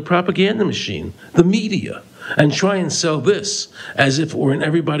call on the propaganda machine, the media, and try and sell this as if it were in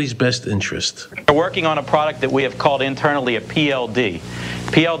everybody's best interest. We're working on a product that we have called internally a PLD.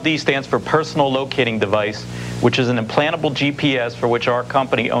 PLD stands for Personal Locating Device, which is an implantable GPS for which our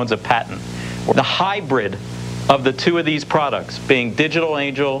company owns a patent. The hybrid of the two of these products, being Digital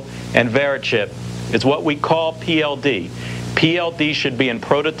Angel and Verichip, is what we call PLD. PLD should be in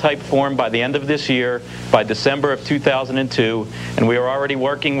prototype form by the end of this year, by December of 2002, and we are already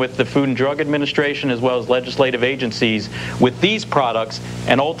working with the Food and Drug Administration as well as legislative agencies with these products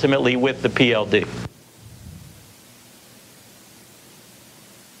and ultimately with the PLD.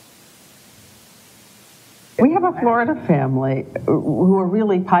 We have a Florida family who are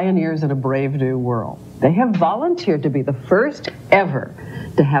really pioneers in a brave new world. They have volunteered to be the first ever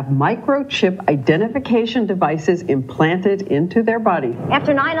to have microchip identification devices implanted into their body.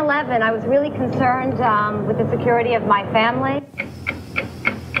 After 9/11, I was really concerned with the security of my family.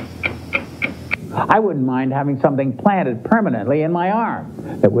 I wouldn't mind having something planted permanently in my arm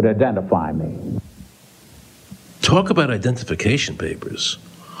that would identify me. Talk about identification papers.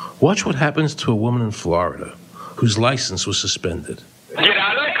 Watch what happens to a woman in Florida whose license was suspended. Get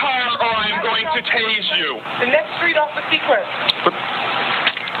out of the car or I'm going to tase you. The next street off the Seacrest.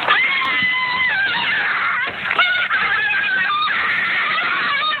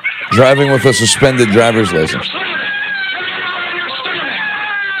 Driving with a suspended driver's license. On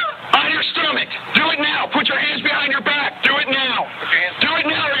your stomach. Do it now. Put your hands behind your back. Do it now. Do it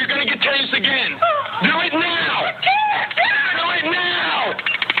now or you're going to get tased again. Do it now. Do it now.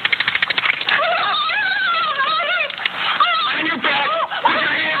 On your back. Put your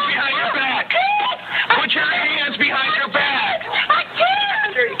hands behind your back. Put your hands behind your back. I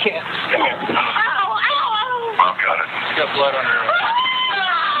can't. Sure you can't. Come here. Ow, ow, ow. Oh, got it. You got blood on her.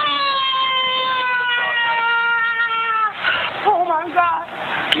 Oh my God.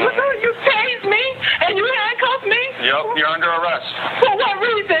 You tased me and you handcuffed me? Yep, you're under arrest. For what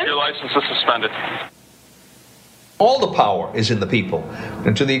reason? Your license is suspended. All the power is in the people.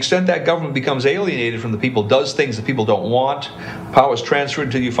 And to the extent that government becomes alienated from the people, does things that people don't want, power is transferred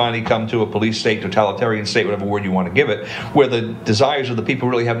until you finally come to a police state, totalitarian state, whatever word you want to give it, where the desires of the people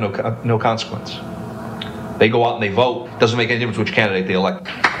really have no consequence. They go out and they vote. Doesn't make any difference which candidate they elect.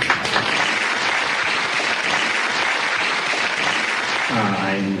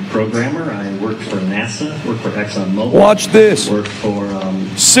 I'm a programmer. I work for NASA, work for ExxonMobil. Watch this. Work for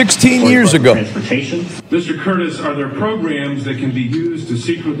 16 years ago. Transportation. Mr. Curtis, are there programs that can be used to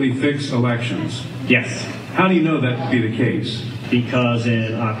secretly fix elections? Yes. How do you know that to be the case? Because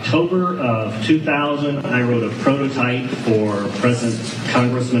in October of 2000, I wrote a prototype for President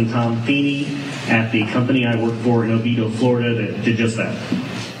Congressman Tom Feeney at the company I work for in Oviedo, Florida, that did just that.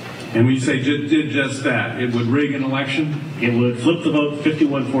 And when you say did just that, it would rig an election? It would flip the vote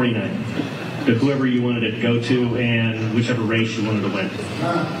 51-49 to whoever you wanted it to go to and whichever race you wanted to win.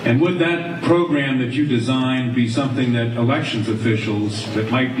 And would that program that you designed be something that elections officials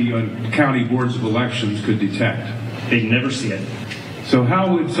that might be on county boards of elections could detect? They'd never see it. So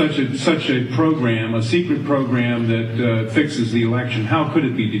how would such a program, a secret program that fixes the election, how could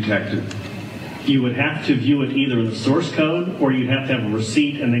it be detected? You would have to view it either in the source code or you'd have to have a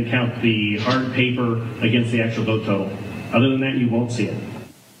receipt and then count the hard paper against the actual vote total. Other than that, you won't see it.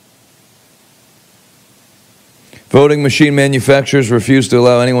 Voting machine manufacturers refuse to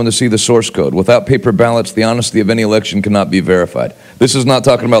allow anyone to see the source code. Without paper ballots, the honesty of any election cannot be verified. This is not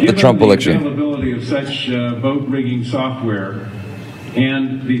talking about the Trump election. Given the availability of such vote rigging software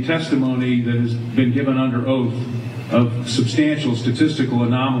and the testimony that has been given under oath of substantial statistical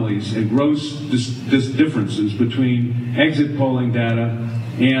anomalies and gross differences between exit polling data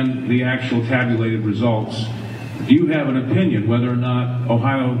and the actual tabulated results, do you have an opinion whether or not the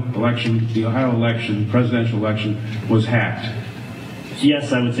Ohio election, presidential election, was hacked?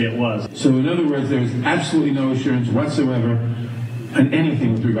 Yes, I would say it was. So in other words, there's absolutely no assurance whatsoever on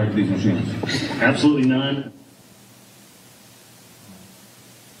anything with regard to these machines? Absolutely none.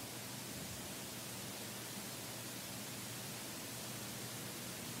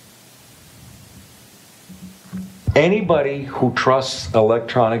 Anybody who trusts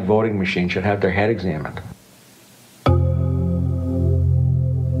electronic voting machines should have their head examined.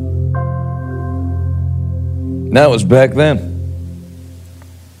 That was back then.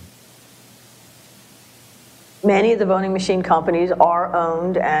 Many of the voting machine companies are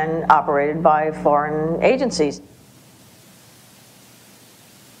owned and operated by foreign agencies.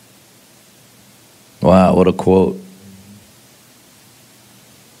 Wow, what a quote.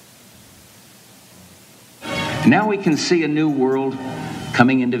 Now we can see a new world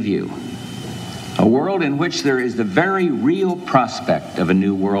coming into view. A world in which there is the very real prospect of a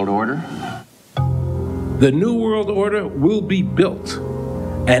new world order. The New World Order will be built,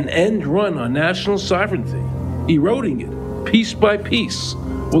 an end run on national sovereignty, eroding it piece by piece,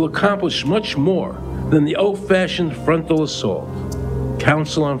 will accomplish much more than the old-fashioned frontal assault.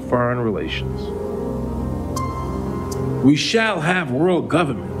 Council on Foreign Relations. We shall have world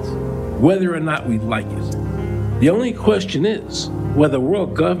government, whether or not we like it. The only question is whether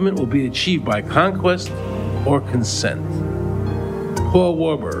world government will be achieved by conquest or consent. Paul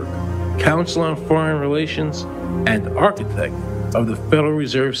Warburg, Council on Foreign Relations and architect of the Federal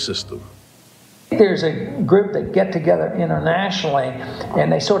Reserve System. There's a group that get together internationally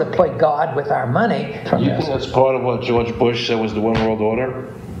and they sort of play God with our money. You think that's part of what George Bush said was the one world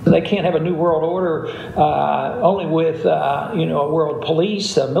order? They can't have a new world order only with a world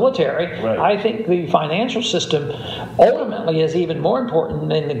police, military. Right. I think the financial system ultimately is even more important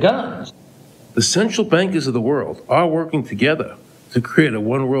than the guns. The central bankers of the world are working together to create a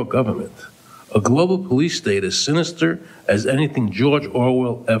one world government, a global police state as sinister as anything George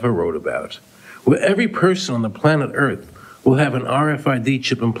Orwell ever wrote about, where every person on the planet Earth will have an RFID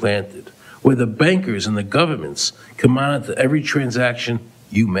chip implanted, where the bankers and the governments can monitor every transaction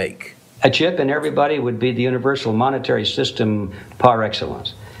you make. A chip in everybody would be the universal monetary system par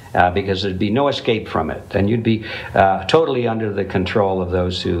excellence, because there'd be no escape from it, and you'd be totally under the control of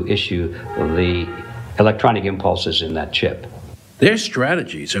those who issue the electronic impulses in that chip. Their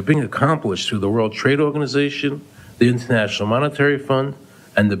strategies are being accomplished through the World Trade Organization, the International Monetary Fund,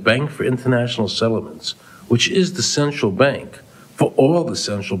 and the Bank for International Settlements, which is the central bank for all the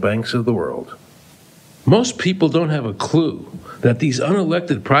central banks of the world. Most people don't have a clue that these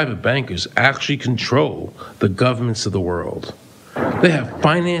unelected private bankers actually control the governments of the world. They have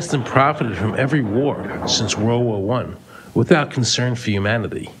financed and profited from every war since World War I without concern for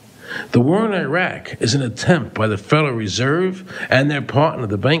humanity. The war in Iraq is an attempt by the Federal Reserve and their partner,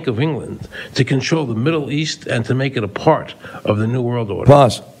 the Bank of England, to control the Middle East and to make it a part of the New World Order.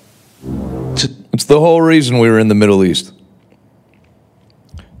 Pause. It's the whole reason we were in the Middle East.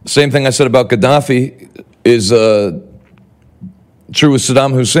 Same thing I said about Gaddafi is true with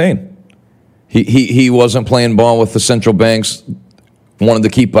Saddam Hussein. He wasn't playing ball with the central banks, wanted to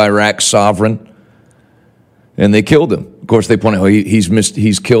keep Iraq sovereign, and they killed him. Of course, they point out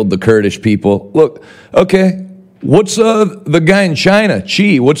he's killed the Kurdish people. Look, okay, what's the guy in China,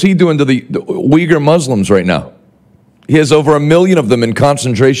 Xi? What's he doing to the Uyghur Muslims right now? He has over 1 million of them in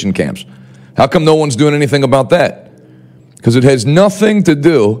concentration camps. How come no one's doing anything about that? Because it has nothing to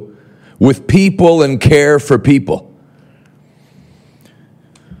do with people and care for people.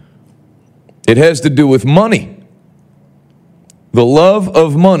 It has to do with money. The love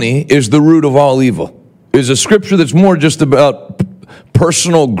of money is the root of all evil. Is a scripture that's more just about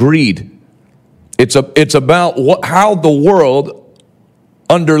personal greed. It's about how the world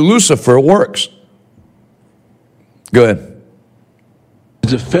under Lucifer works. Go ahead. To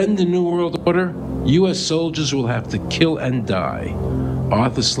defend the New World Order, U.S. soldiers will have to kill and die.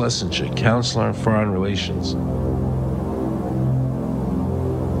 Arthur Schlesinger, Counselor on Foreign Relations.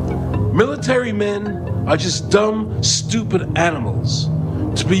 Military men are just dumb, stupid animals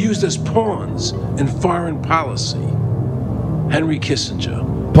to be used as pawns in foreign policy. Henry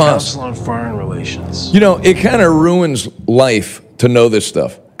Kissinger, Counselor on Foreign Relations. You know, it kind of ruins life to know this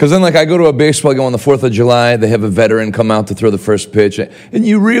stuff. Because then, I go to a baseball game on the 4th of July, they have a veteran come out to throw the first pitch, and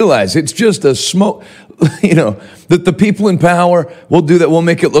you realize it's just a smoke, that the people in power will do that, will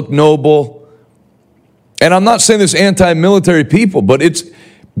make it look noble. And I'm not saying this anti-military people, but it's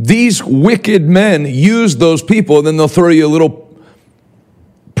these wicked men use those people, and then they'll throw you a little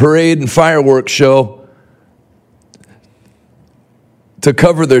parade and fireworks show to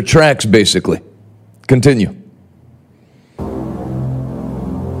cover their tracks, basically. Continue.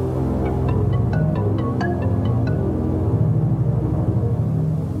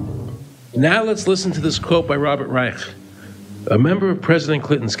 Now let's listen to this quote by Robert Reich, a member of President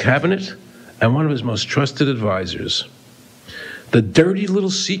Clinton's cabinet and one of his most trusted advisors. The dirty little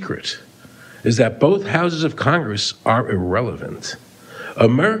secret is that both houses of Congress are irrelevant.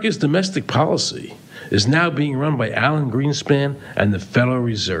 America's domestic policy is now being run by Alan Greenspan and the Federal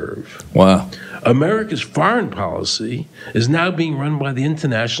Reserve. Wow. America's foreign policy is now being run by the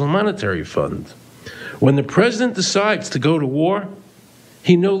International Monetary Fund. When the president decides to go to war,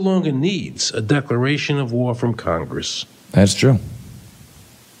 he no longer needs a declaration of war from Congress. That's true.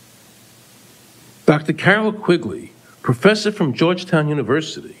 Dr. Carroll Quigley, professor from Georgetown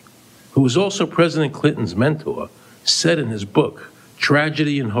University, who was also President Clinton's mentor, said in his book,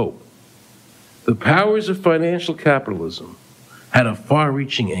 Tragedy and Hope, the powers of financial capitalism had a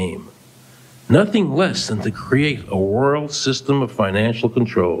far-reaching aim. nothing less than to create a world system of financial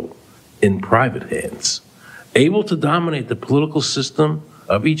control in private hands, able to dominate the political system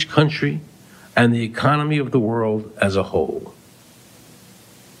of each country and the economy of the world as a whole.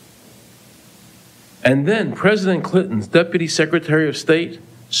 And then President Clinton's Deputy Secretary of State,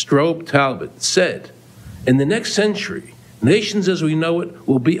 Strobe Talbot, said, "In the next century, nations as we know it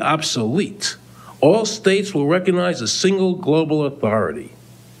will be obsolete. All states will recognize a single global authority."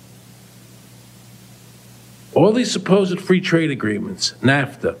 All these supposed free trade agreements,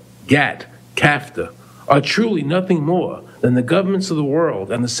 NAFTA, GATT, CAFTA, are truly nothing more than the governments of the world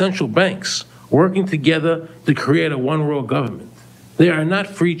and the central banks working together to create a one-world government. They are not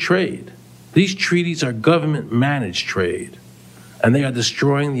free trade. These treaties are government-managed trade, and they are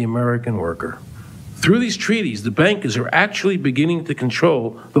destroying the American worker. Through these treaties, the bankers are actually beginning to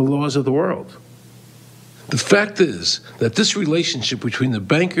control the laws of the world. The fact is that this relationship between the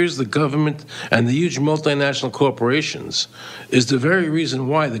bankers, the government, and the huge multinational corporations is the very reason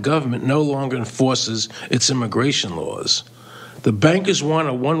why the government no longer enforces its immigration laws. The bankers want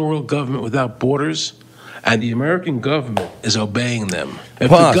a one-world government without borders, and the American government is obeying them.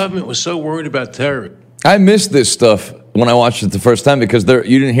 If the government was so worried about terrorism... I missed this stuff when I watched it the first time because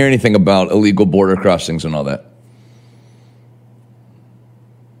you didn't hear anything about illegal border crossings and all that.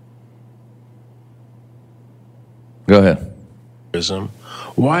 Go ahead.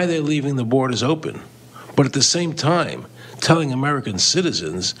 Why are they leaving the borders open? But at the same time, telling American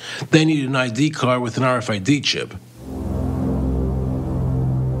citizens they need an ID card with an RFID chip.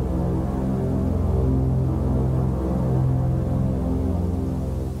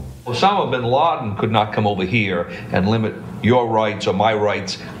 Osama bin Laden could not come over here and limit your rights or my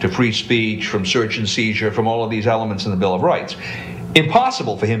rights to free speech, from search and seizure, from all of these elements in the Bill of Rights.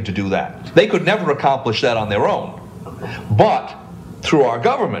 Impossible for him to do that. They could never accomplish that on their own. But through our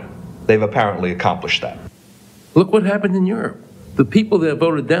government, they've apparently accomplished that. Look what happened in Europe. The people that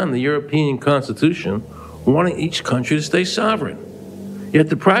voted down the European Constitution wanting each country to stay sovereign. Yet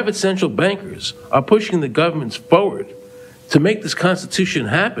the private central bankers are pushing the governments forward to make this Constitution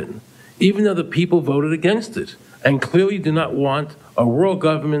happen, even though the people voted against it and clearly do not want a world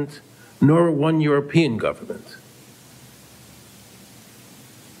government nor one European government.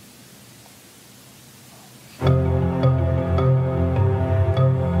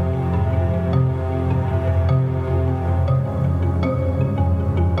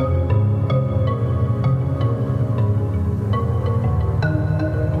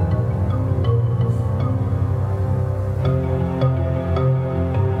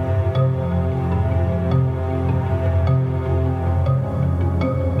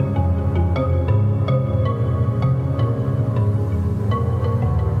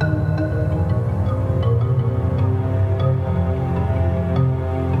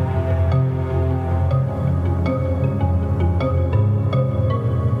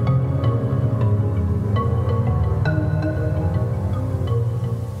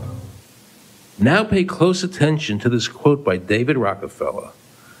 Now pay close attention to this quote by David Rockefeller,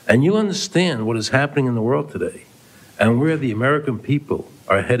 and you'll understand what is happening in the world today and where the American people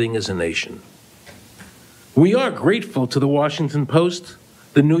are heading as a nation. We are grateful to the Washington Post,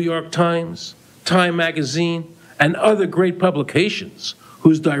 the New York Times, Time Magazine, and other great publications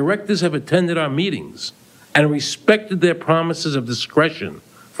whose directors have attended our meetings and respected their promises of discretion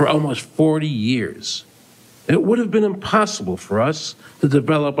for almost 40 years. It would have been impossible for us to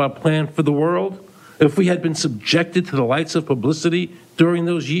develop our plan for the world if we had been subjected to the lights of publicity during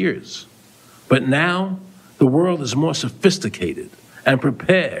those years. But now, the world is more sophisticated and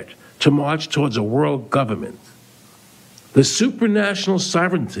prepared to march towards a world government. The supranational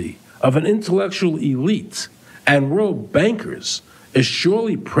sovereignty of an intellectual elite and world bankers is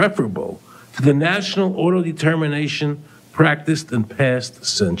surely preferable to the national autodetermination practiced in past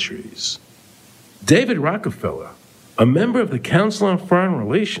centuries. David Rockefeller, a member of the Council on Foreign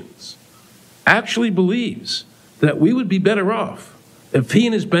Relations, actually believes that we would be better off if he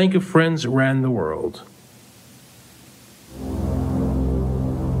and his bank of friends ran the world.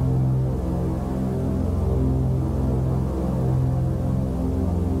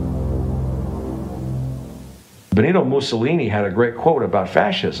 Benito Mussolini had a great quote about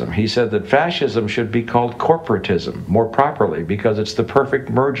fascism. He said that fascism should be called corporatism more properly because it's the perfect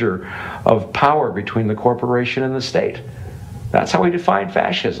merger of power between the corporation and the state. That's how he defined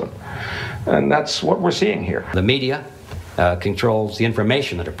fascism. And that's what we're seeing here. The media controls the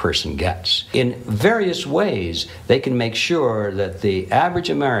information that a person gets. In various ways, they can make sure that the average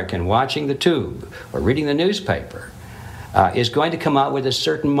American watching the tube or reading the newspaper is going to come out with a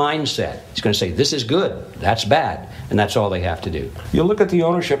certain mindset. He's going to say, this is good, that's bad, and that's all they have to do. You look at the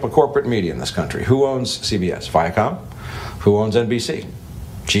ownership of corporate media in this country. Who owns CBS? Viacom? Who owns NBC?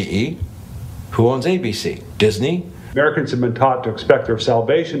 GE? Who owns ABC? Disney? Americans have been taught to expect their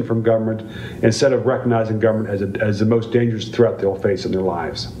salvation from government instead of recognizing government as the most dangerous threat they'll face in their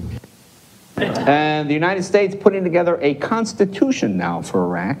lives. And the United States putting together a constitution now for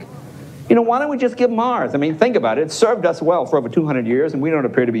Iraq. You know, why don't we just give them ours? I mean, think about it. It served us well for over 200 years, and we don't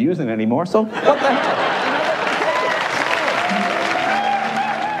appear to be using it anymore, so what the hell?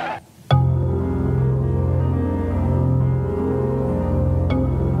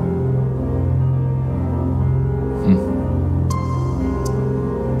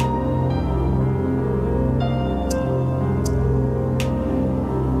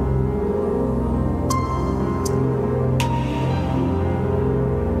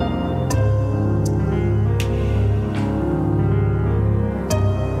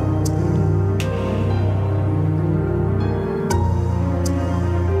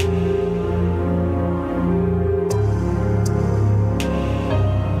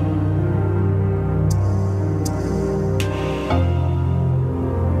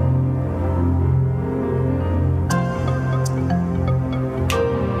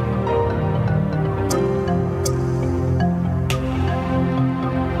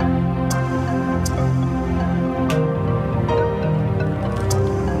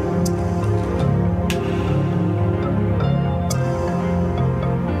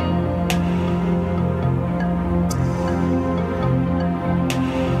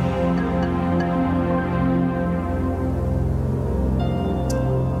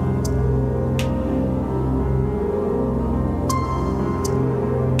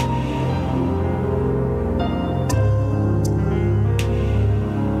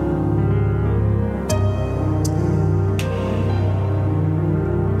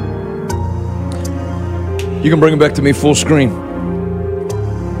 You can bring it back to me full screen.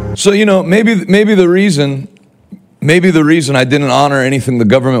 So, you know, maybe the reason I didn't honor anything the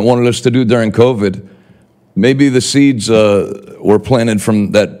government wanted us to do during COVID, maybe the seeds were planted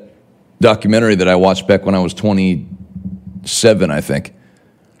from that documentary that I watched back when I was 27, I think.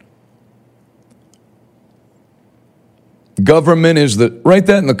 Government is write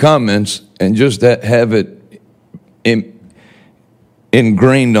that in the comments and just have it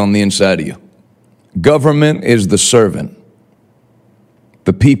ingrained on the inside of you. Government is the servant.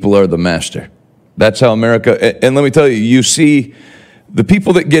 The people are the master. That's how America, and let me tell you, you see the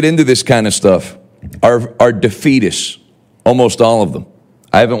people that get into this kind of stuff are defeatists, almost all of them.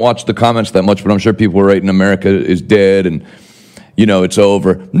 I haven't watched the comments that much, but I'm sure people are writing America is dead and, you know, it's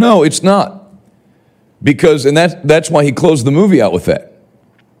over. No, it's not. Because, and that's why he closed the movie out with that.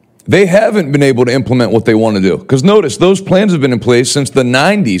 They haven't been able to implement what they want to do. Because notice, those plans have been in place since the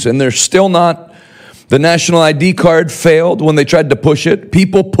 90s, and they're still not. The national ID card failed when they tried to push it.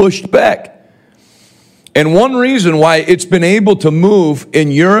 People pushed back. And one reason why it's been able to move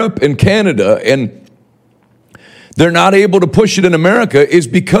in Europe and Canada and they're not able to push it in America is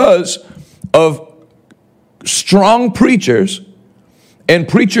because of strong preachers and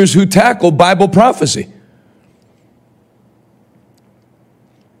preachers who tackle Bible prophecy.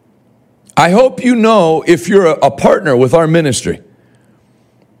 I hope you know, if you're a partner with our ministry,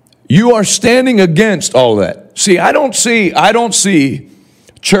 you are standing against all that. See, I don't see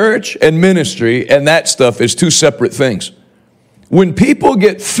church and ministry and that stuff as two separate things. When people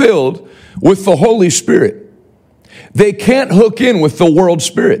get filled with the Holy Spirit, they can't hook in with the world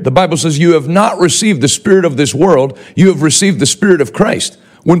spirit. The Bible says you have not received the spirit of this world, you have received the Spirit of Christ.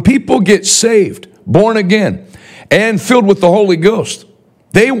 When people get saved, born again, and filled with the Holy Ghost,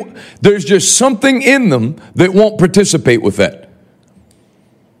 there's just something in them that won't participate with that.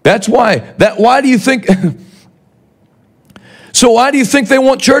 That's why. Why do you think? So why do you think they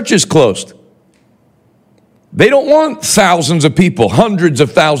want churches closed? They don't want thousands of people, hundreds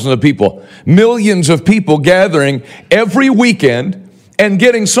of thousands of people, millions of people gathering every weekend and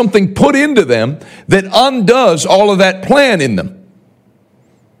getting something put into them that undoes all of that plan in them.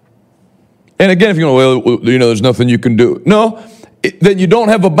 And again, if you know, well, you know, there's nothing you can do. No, then you don't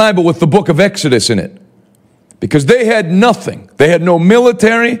have a Bible with the book of Exodus in it. Because they had nothing. They had no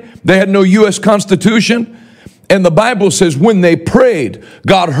military. They had no U.S. Constitution. And the Bible says when they prayed,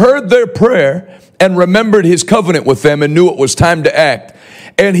 God heard their prayer and remembered his covenant with them and knew it was time to act.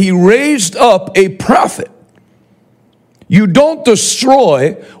 And he raised up a prophet. You don't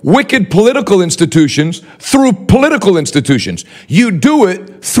destroy wicked political institutions through political institutions. You do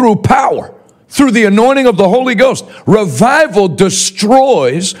it through power, through the anointing of the Holy Ghost. Revival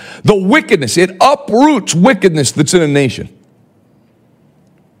destroys the wickedness. It uproots wickedness that's in a nation.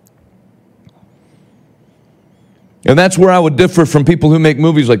 And that's where I would differ from people who make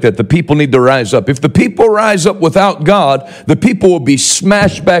movies like that. The people need to rise up. If the people rise up without God, the people will be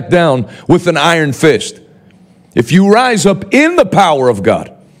smashed back down with an iron fist. If you rise up in the power of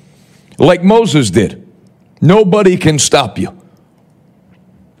God, like Moses did, nobody can stop you.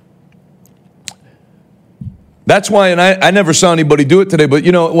 That's why, and I never saw anybody do it today, but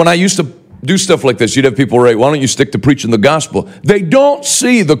you know, when I used to do stuff like this, you'd have people write, why don't you stick to preaching the gospel? They don't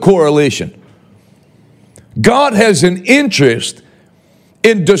see the correlation. God has an interest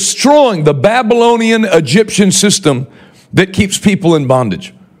in destroying the Babylonian Egyptian system that keeps people in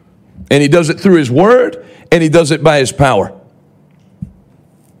bondage. And he does it through his word, and he does it by his power.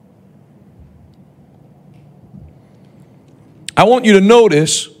 I want you to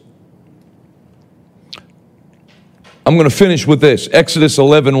notice, I'm going to finish with this, Exodus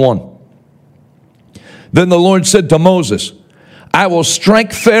 11:1. Then the Lord said to Moses, I will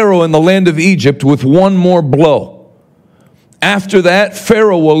strike Pharaoh in the land of Egypt with one more blow. After that,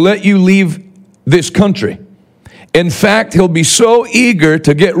 Pharaoh will let you leave this country. In fact, he'll be so eager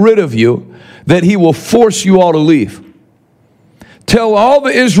to get rid of you that he will force you all to leave. Tell all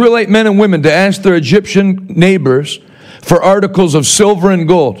the Israelite men and women to ask their Egyptian neighbors for articles of silver and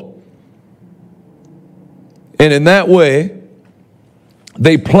gold. And in that way,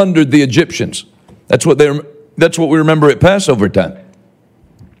 they plundered the Egyptians. That's what we remember at Passover time.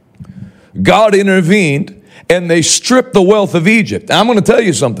 God intervened and they stripped the wealth of Egypt. I'm going to tell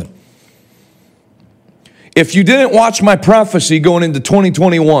you something. If you didn't watch my prophecy going into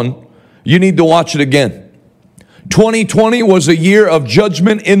 2021, you need to watch it again. 2020 was a year of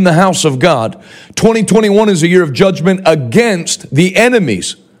judgment in the house of God. 2021 is a year of judgment against the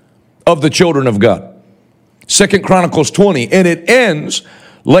enemies of the children of God. 2 Chronicles 20, and it ends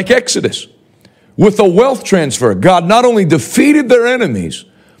like Exodus with a wealth transfer. God not only defeated their enemies,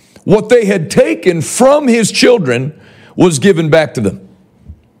 what they had taken from his children was given back to them.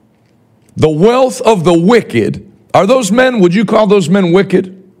 The wealth of the wicked, are those men, would you call those men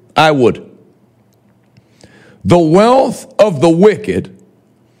wicked? I would. The wealth of the wicked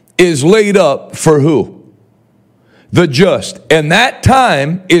is laid up for who? The just. And that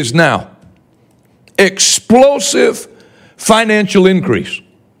time is now. Explosive financial increase.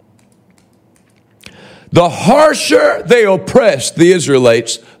 The harsher they oppressed the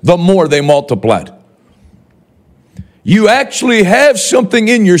Israelites, the more they multiplied. You actually have something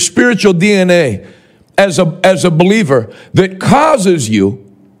in your spiritual DNA as a believer that causes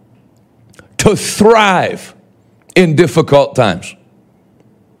you to thrive in difficult times.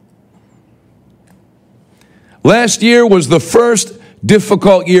 Last year was the first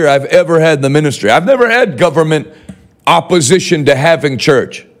difficult year I've ever had in the ministry. I've never had government opposition to having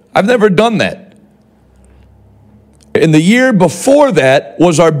church. I've never done that. And the year before that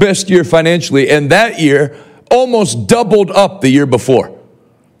was our best year financially, and that year almost doubled up the year before.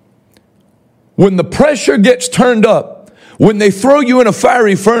 When the pressure gets turned up, when they throw you in a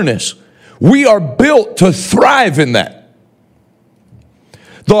fiery furnace, we are built to thrive in that.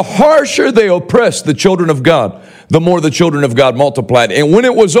 The harsher they oppressed the children of God, the more the children of God multiplied. And when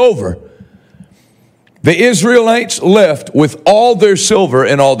it was over, the Israelites left with all their silver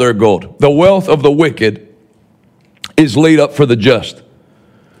and all their gold. The wealth of the wicked is laid up for the just.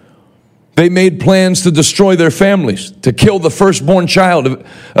 They made plans to destroy their families, to kill the firstborn child,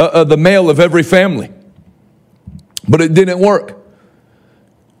 the male of every family. But it didn't work.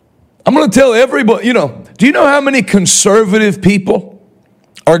 I'm going to tell everybody, do you know how many conservative people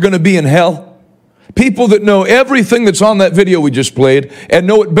are going to be in hell? People that know everything that's on that video we just played and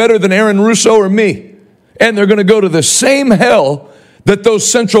know it better than Aaron Russo or me. And they're going to go to the same hell that those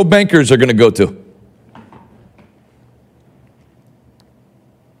central bankers are going to go to.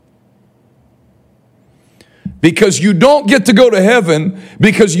 Because you don't get to go to heaven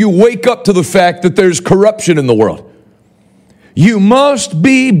because you wake up to the fact that there's corruption in the world. You must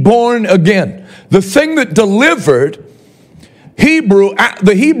be born again. The thing that delivered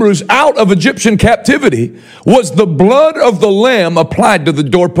the Hebrews out of Egyptian captivity was the blood of the Lamb applied to the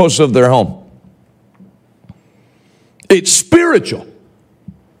doorposts of their home. It's spiritual.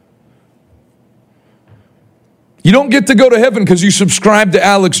 You don't get to go to heaven because you subscribe to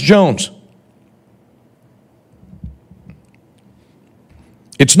Alex Jones.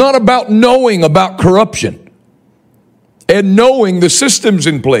 It's not about knowing about corruption and knowing the systems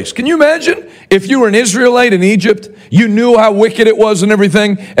in place. Can you imagine if you were an Israelite in Egypt, you knew how wicked it was and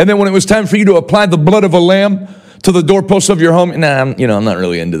everything, and then when it was time for you to apply the blood of a lamb to the doorposts of your home, I'm not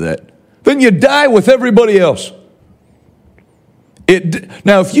really into that. then you die with everybody else.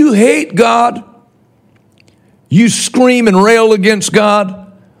 Now, if you hate God, you scream and rail against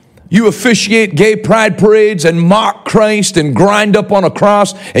God, you officiate gay pride parades and mock Christ and grind up on a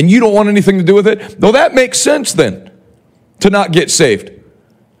cross, and you don't want anything to do with it, well, that makes sense then to not get saved.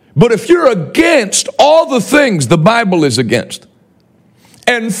 But if you're against all the things the Bible is against,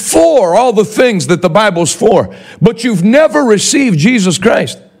 and for all the things that the Bible's for, but you've never received Jesus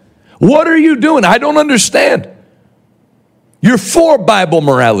Christ, what are you doing? I don't understand. You're for Bible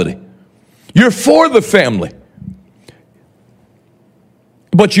morality. You're for the family.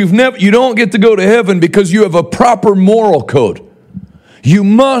 But you don't get to go to heaven because you have a proper moral code. You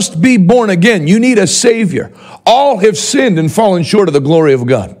must be born again. You need a Savior. All have sinned and fallen short of the glory of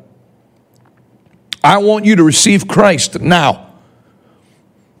God. I want you to receive Christ now.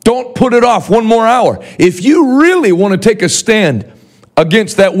 Don't put it off one more hour. If you really want to take a stand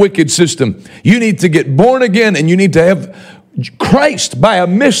against that wicked system, you need to get born again, and you need to have Christ by a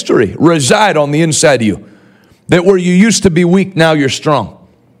mystery reside on the inside of you. That where you used to be weak, now you're strong.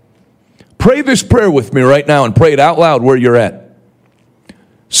 Pray this prayer with me right now and pray it out loud where you're at.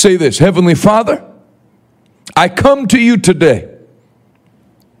 Say this: Heavenly Father, I come to you today.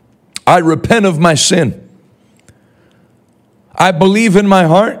 I repent of my sin. I believe in my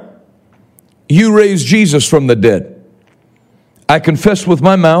heart you raised Jesus from the dead. I confess with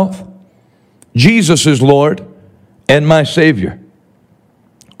my mouth Jesus is Lord and my Savior.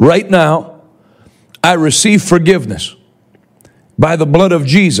 Right now, I receive forgiveness. By the blood of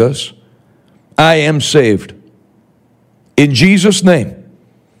Jesus, I am saved. In Jesus' name,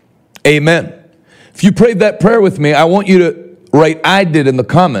 amen. If you prayed that prayer with me, I want you to write "I did" in the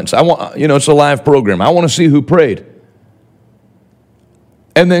comments. It's a live program. I want to see who prayed.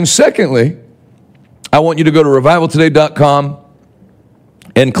 And then secondly, I want you to go to revivaltoday.com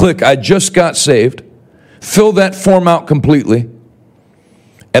and click "I just got saved." Fill that form out completely.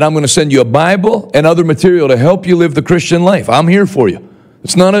 And I'm going to send you a Bible and other material to help you live the Christian life. I'm here for you.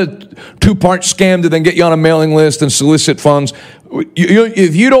 It's not a two-part scam to then get you on a mailing list and solicit funds.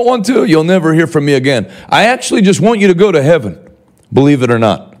 If you don't want to, you'll never hear from me again. I actually just want you to go to heaven, believe it or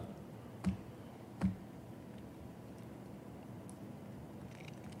not.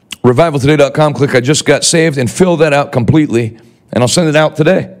 RevivalToday.com, click "I just got saved" and fill that out completely, and I'll send it out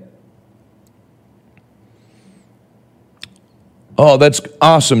today. Oh, that's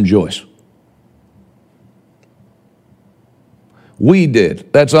awesome, Joyce. We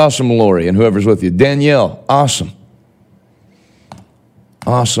did. That's awesome, Lori, and whoever's with you. Danielle, awesome.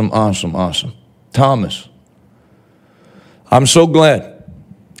 Awesome, awesome, awesome. Thomas, I'm so glad.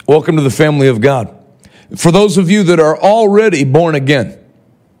 Welcome to the family of God. For those of you that are already born again,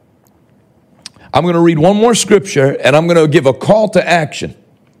 I'm going to read one more scripture, and I'm going to give a call to action.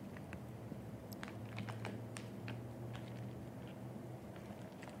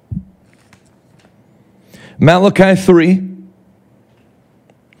 Malachi 3,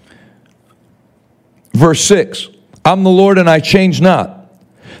 verse 6. I'm the Lord and I change not.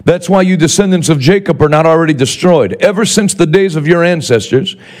 That's why you descendants of Jacob are not already destroyed. Ever since the days of your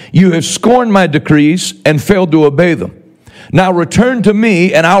ancestors, you have scorned my decrees and failed to obey them. Now return to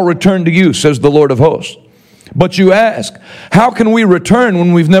me and I'll return to you, says the Lord of hosts. But you ask, how can we return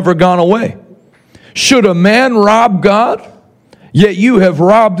when we've never gone away? Should a man rob God? Yet you have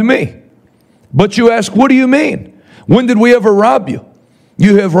robbed me. But you ask, what do you mean? When did we ever rob you?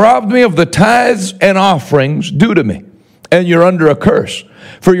 You have robbed me of the tithes and offerings due to me, and you're under a curse,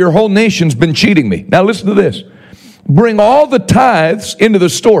 for your whole nation's been cheating me. Now listen to this. Bring all the tithes into the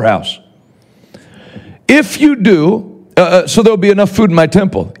storehouse. If you do, so there'll be enough food in my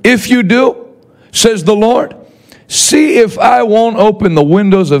temple. If you do, says the Lord, see if I won't open the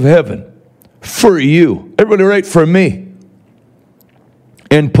windows of heaven for you. Everybody write "for me."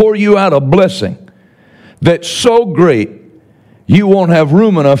 And pour you out a blessing that's so great you won't have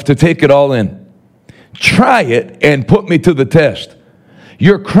room enough to take it all in. Try it and put me to the test.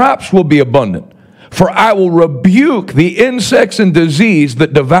 Your crops will be abundant, for I will rebuke the insects and disease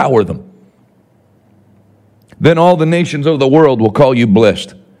that devour them. Then all the nations of the world will call you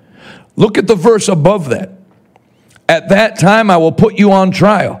blessed. Look at the verse above that. At that time I will put you on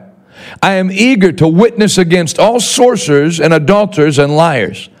trial. I am eager to witness against all sorcerers and adulterers and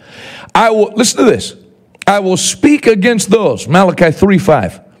liars. I will, listen to this. I will speak against those, Malachi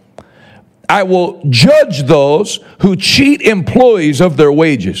 3:5. I will judge those who cheat employees of their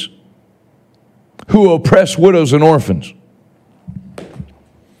wages, who oppress widows and orphans.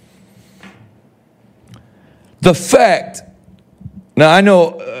 The fact, now I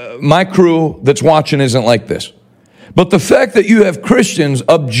know my crew that's watching isn't like this, But the fact that you have Christians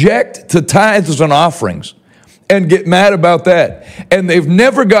object to tithes and offerings and get mad about that, and they've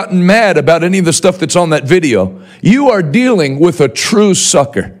never gotten mad about any of the stuff that's on that video, you are dealing with a true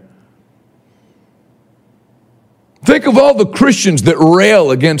sucker. Think of all the Christians that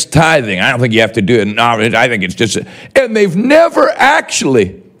rail against tithing. I don't think you have to do it. No, I think it's just... And they've never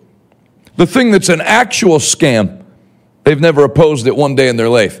actually, the thing that's an actual scam, they've never opposed it one day in their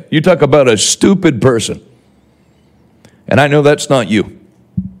life. You talk about a stupid person. And I know that's not you.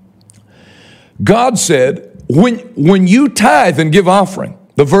 God said, when you tithe and give offering,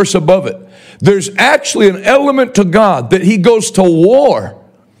 the verse above it, there's actually an element to God that he goes to war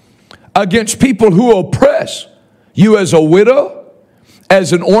against people who oppress you as a widow,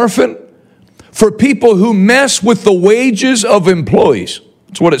 as an orphan, for people who mess with the wages of employees.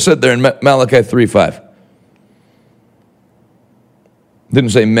 That's what it said there in Malachi 3:5. Didn't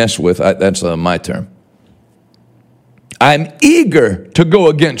say mess with, that's my term. I'm eager to go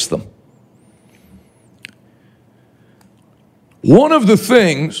against them. One of the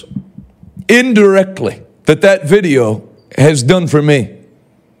things, indirectly, that video has done for me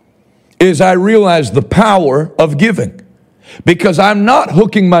is I realize the power of giving. Because I'm not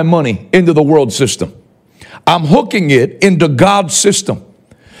hooking my money into the world system. I'm hooking it into God's system.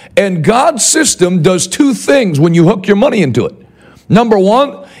 And God's system does two things when you hook your money into it. Number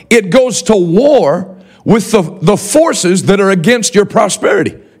one, it goes to war with the forces that are against your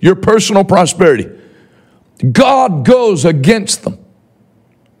prosperity, your personal prosperity. God goes against them.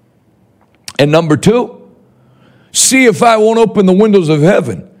 And number two, see if I won't open the windows of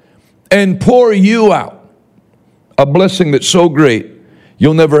heaven and pour you out a blessing that's so great,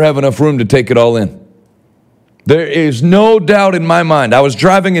 you'll never have enough room to take it all in. There is no doubt in my mind. I was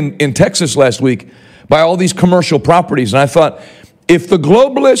driving in Texas last week by all these commercial properties, and I thought, if the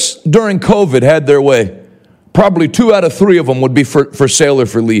globalists during COVID had their way, probably 2 out of 3 of them would be for sale or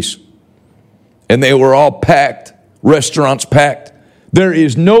for lease. And they were all packed, restaurants packed. There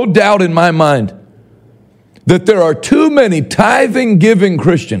is no doubt in my mind that there are too many tithing, giving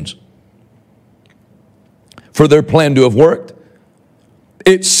Christians for their plan to have worked.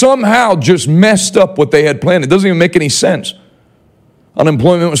 It somehow just messed up what they had planned. It doesn't even make any sense.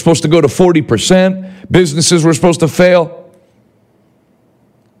 Unemployment was supposed to go to 40%. Businesses were supposed to fail.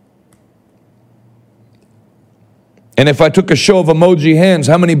 And if I took a show of emoji hands,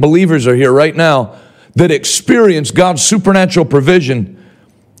 how many believers are here right now that experienced God's supernatural provision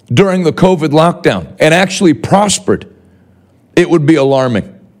during the COVID lockdown and actually prospered? It would be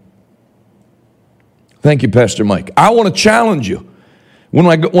alarming. Thank you, Pastor Mike. I want to challenge you. When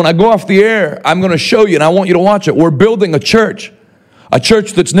I go off the air, I'm going to show you, and I want you to watch it. We're building a church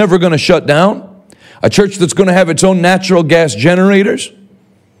that's never going to shut down, a church that's going to have its own natural gas generators.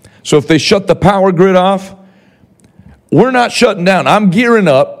 So if they shut the power grid off, we're not shutting down. I'm gearing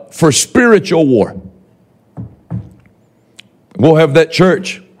up for spiritual war. We'll have that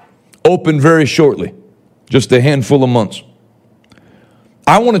church open very shortly, just a handful of months.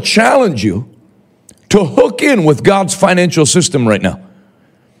 I want to challenge you to hook in with God's financial system right now.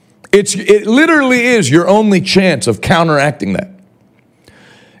 It literally is your only chance of counteracting that.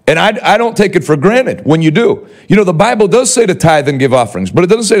 And I don't take it for granted when you do. You know, the Bible does say to tithe and give offerings, but it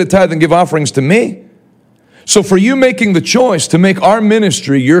doesn't say to tithe and give offerings to me. So for you making the choice to make our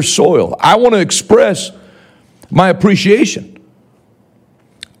ministry your soil, I want to express my appreciation.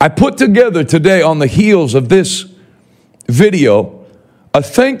 I put together today on the heels of this video a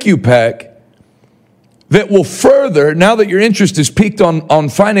thank you pack that will further, now that your interest is piqued on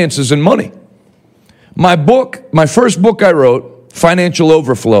finances and money. My first book I wrote, Financial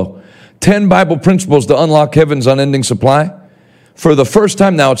Overflow, 10 Bible Principles to Unlock Heaven's Unending Supply. For the first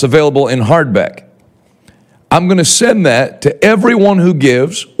time now, it's available in hardback. I'm going to send that to everyone who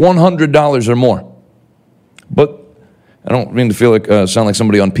gives $100 or more. But I don't mean to sound like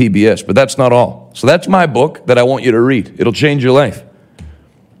somebody on PBS, but that's not all. So that's my book that I want you to read. It'll change your life.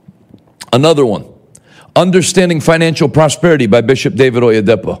 Another one, Understanding Financial Prosperity by Bishop David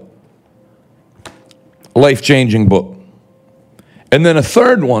Oyedepo. Life-changing book. And then a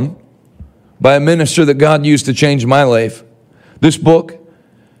third one by a minister that God used to change my life. This book,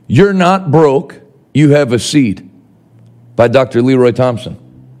 You're Not Broke, You Have a Seed, by Dr. Leroy Thompson.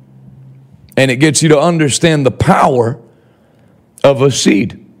 And it gets you to understand the power of a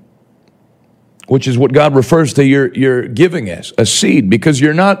seed, which is what God refers to your giving as, a seed, because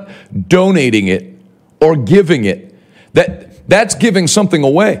you're not donating it or giving it. That's giving something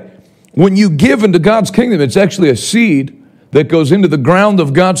away. When you give into God's kingdom, it's actually a seed that goes into the ground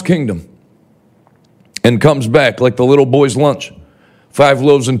of God's kingdom and comes back like the little boy's lunch, 5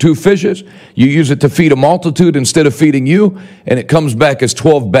 loaves and 2 fishes. You use it to feed a multitude instead of feeding you, and it comes back as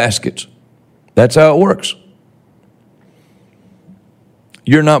 12 baskets. That's how it works.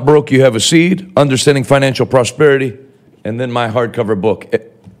 You're Not Broke, You Have a Seed, Understanding Financial Prosperity, and then my hardcover book.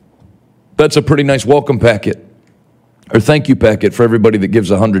 That's a pretty nice welcome packet, or thank you packet for everybody that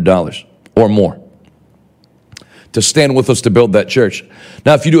gives $100 or more to stand with us to build that church.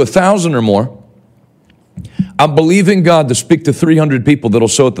 Now, if you do 1,000 or more, I'm believing God to speak to 300 people that'll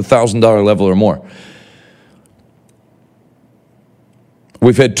sow at the $1,000 level or more.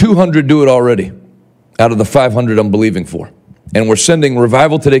 We've had 200 do it already out of the 500 I'm believing for. And we're sending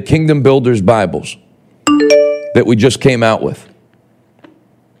Revival Today Kingdom Builders Bibles that we just came out with.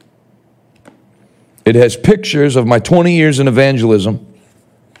 It has pictures of my 20 years in evangelism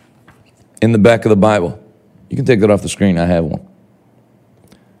in the back of the Bible. You can take that off the screen. I have one.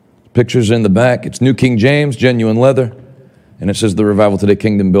 Pictures in the back. It's New King James, genuine leather, and it says the Revival Today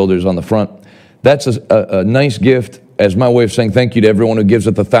Kingdom Builders on the front. That's a nice gift as my way of saying thank you to everyone who gives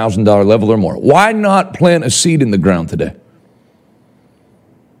at the $1,000 level or more. Why not plant a seed in the ground today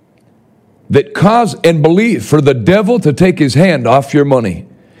that cause and believe for the devil to take his hand off your money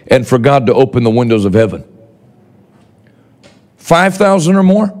and for God to open the windows of heaven? 5,000 or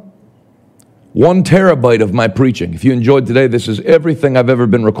more? 1 terabyte of my preaching. If you enjoyed today, this is everything I've ever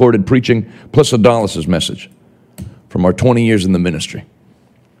been recorded preaching, plus Adonis's message from our 20 years in the ministry,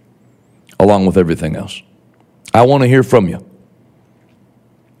 along with everything else. I want to hear from you.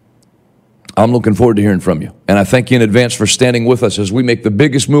 I'm looking forward to hearing from you. And I thank you in advance for standing with us as we make the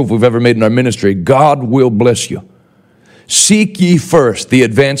biggest move we've ever made in our ministry. God will bless you. Seek ye first the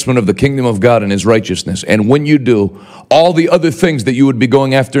advancement of the kingdom of God and his righteousness. And when you do, all the other things that you would be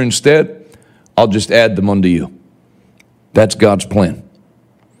going after instead, I'll just add them unto you. That's God's plan.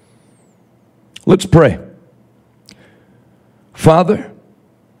 Let's pray. Father,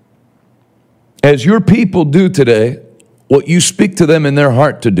 as your people do today what you speak to them in their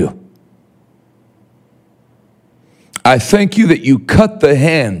heart to do, I thank you that you cut the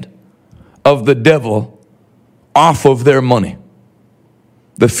hand of the devil off of their money,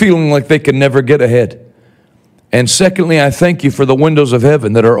 the feeling like they can never get ahead. And secondly, I thank you for the windows of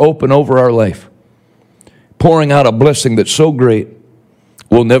heaven that are open over our life, pouring out a blessing that's so great,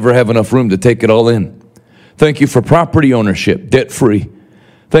 we'll never have enough room to take it all in. Thank you for property ownership, debt-free.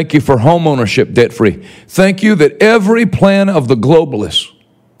 Thank you for home ownership, debt-free. Thank you that every plan of the globalists,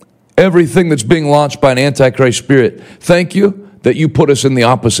 everything that's being launched by an antichrist spirit, thank you that you put us in the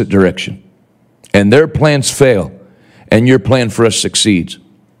opposite direction. And their plans fail, and your plan for us succeeds.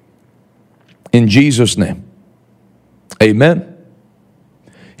 In Jesus' name. Amen.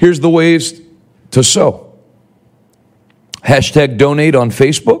 Here's the ways to sow. Hashtag donate on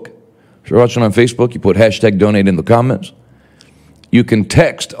Facebook. If you're watching on Facebook, you put hashtag donate in the comments. You can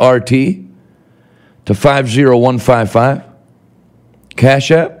text RT to 50155. Cash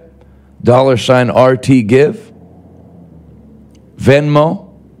App, $RT Give. Venmo,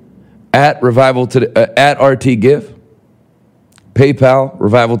 at RT Give. PayPal,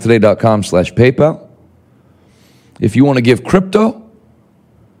 revivaltoday.com/PayPal. If you want to give crypto,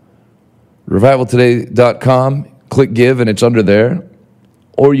 revivaltoday.com, click give and it's under there.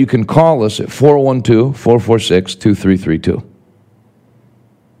 Or you can call us at 412-446-2332.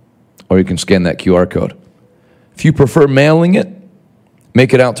 Or you can scan that QR code. If you prefer mailing it,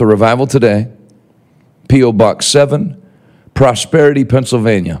 make it out to Revival Today, P.O. Box 7, Prosperity,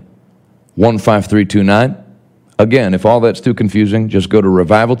 Pennsylvania, 15329. Again, if all that's too confusing, just go to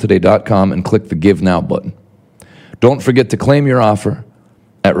revivaltoday.com and click the Give Now button. Don't forget to claim your offer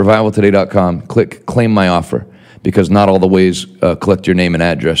at revivaltoday.com. Click Claim My Offer, because not all the ways collect your name and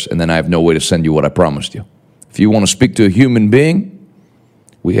address, and then I have no way to send you what I promised you. If you want to speak to a human being,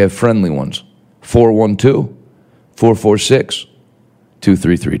 we have friendly ones.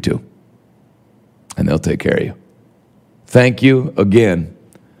 412-446-2332. And they'll take care of you. Thank you again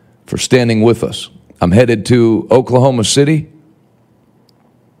for standing with us. I'm headed to Oklahoma City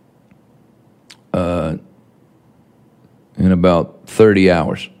in about 30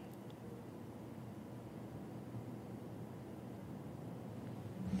 hours.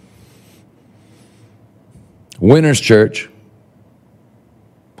 Winners Church,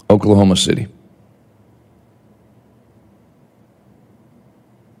 Oklahoma City.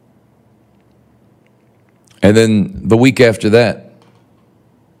 And then the week after that,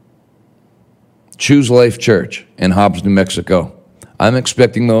 Choose Life Church in Hobbs, New Mexico. I'm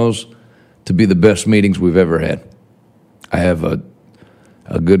expecting those to be the best meetings we've ever had. I have a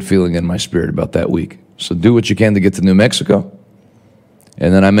good feeling in my spirit about that week. So do what you can to get to New Mexico.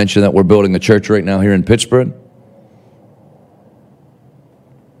 And then I mentioned that we're building a church right now here in Pittsburgh.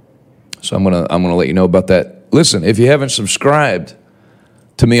 So I'm gonna let you know about that. Listen, if you haven't subscribed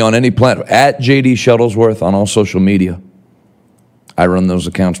to me on any platform, at JD Shuttlesworth on all social media. I run those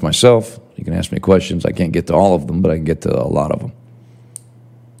accounts myself. You can ask me questions. I can't get to all of them, but I can get to a lot of them.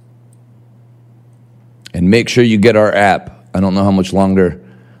 And make sure you get our app. I don't know how much longer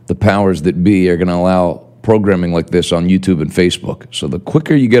the powers that be are going to allow programming like this on YouTube and Facebook. So the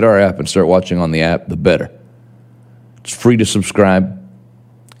quicker you get our app and start watching on the app, the better. It's free to subscribe,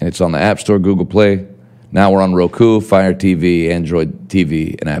 and it's on the App Store, Google Play. Now we're on Roku, Fire TV, Android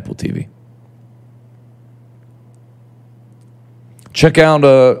TV, and Apple TV. Check out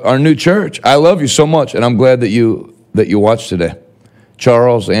our new church. I love you so much, and I'm glad that you watched today.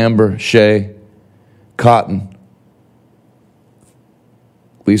 Charles, Amber, Shay, Cotton.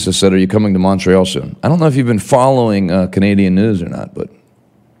 Lisa said, are you coming to Montreal soon? I don't know if you've been following Canadian news or not, but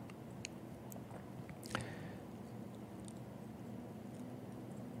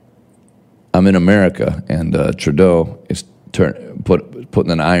I'm in America, and Trudeau is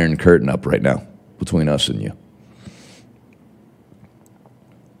putting an iron curtain up right now between us and you.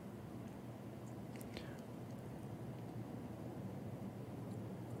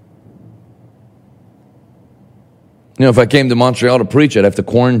 You know, if I came to Montreal to preach, I'd have to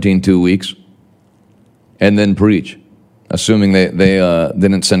quarantine 2 weeks and then preach, assuming they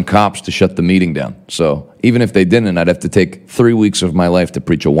didn't send cops to shut the meeting down. So even if they didn't, I'd have to take 3 weeks of my life to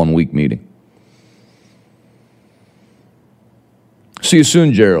preach a 1 week meeting. See you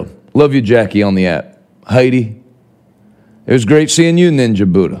soon, Gerald. Love you, Jackie, on the app. Heidi. It was great seeing you,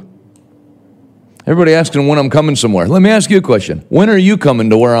 Ninja Buddha. Everybody asking when I'm coming somewhere. Let me ask you a question. When are you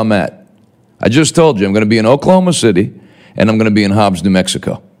coming to where I'm at? I just told you I'm going to be in Oklahoma City, and I'm going to be in Hobbs, New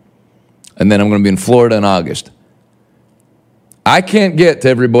Mexico. And then I'm going to be in Florida in August. I can't get to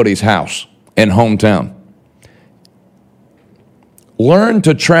everybody's house and hometown. Learn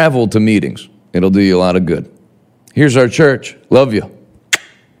to travel to meetings. It'll do you a lot of good. Here's our church. Love you.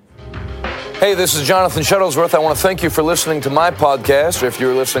 Hey, this is Jonathan Shuttlesworth. I want to thank you for listening to my podcast, or if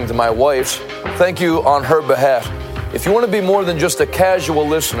you're listening to my wife's, thank you on her behalf. If you want to be more than just a casual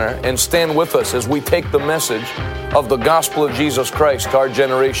listener and stand with us as we take the message of the gospel of Jesus Christ to our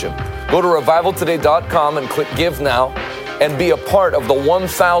generation, go to revivaltoday.com and click Give Now and be a part of the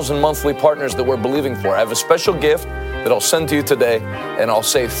 1,000 monthly partners that we're believing for. I have a special gift that I'll send to you today, and I'll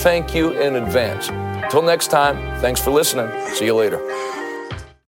say thank you in advance. Until next time, thanks for listening. See you later.